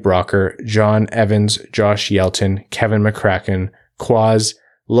 Jeremy Brocker, John Evans, Josh Yelton, Kevin McCracken, Quaz,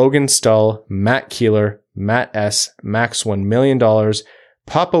 Logan Stull, Matt Keeler, Matt S., Max $1 million,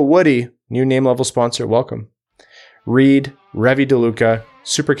 Papa Woody, new name-level sponsor, welcome. Reed, Revi DeLuca,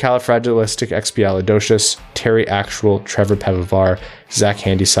 Supercalifragilisticexpialidocious, Terry Actual, Trevor Pevivar, Zach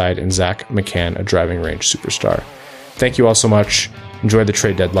Handyside, and Zach McCann, a driving range superstar. Thank you all so much. Enjoy the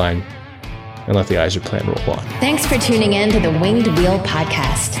trade deadline and let the Yzer plan roll on. Thanks for tuning in to the Winged Wheel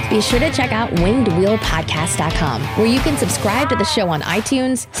Podcast. Be sure to check out wingedwheelpodcast.com, where you can subscribe to the show on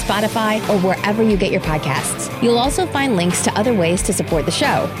iTunes, Spotify, or wherever you get your podcasts. You'll also find links to other ways to support the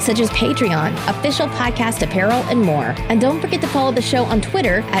show, such as Patreon, official podcast apparel, and more. And don't forget to follow the show on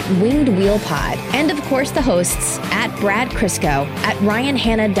Twitter at Winged Wheel Pod. And of course, the hosts at Brad Crisco, at Ryan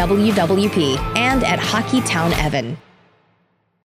Hanna WWP, and at Hockey Town Evan.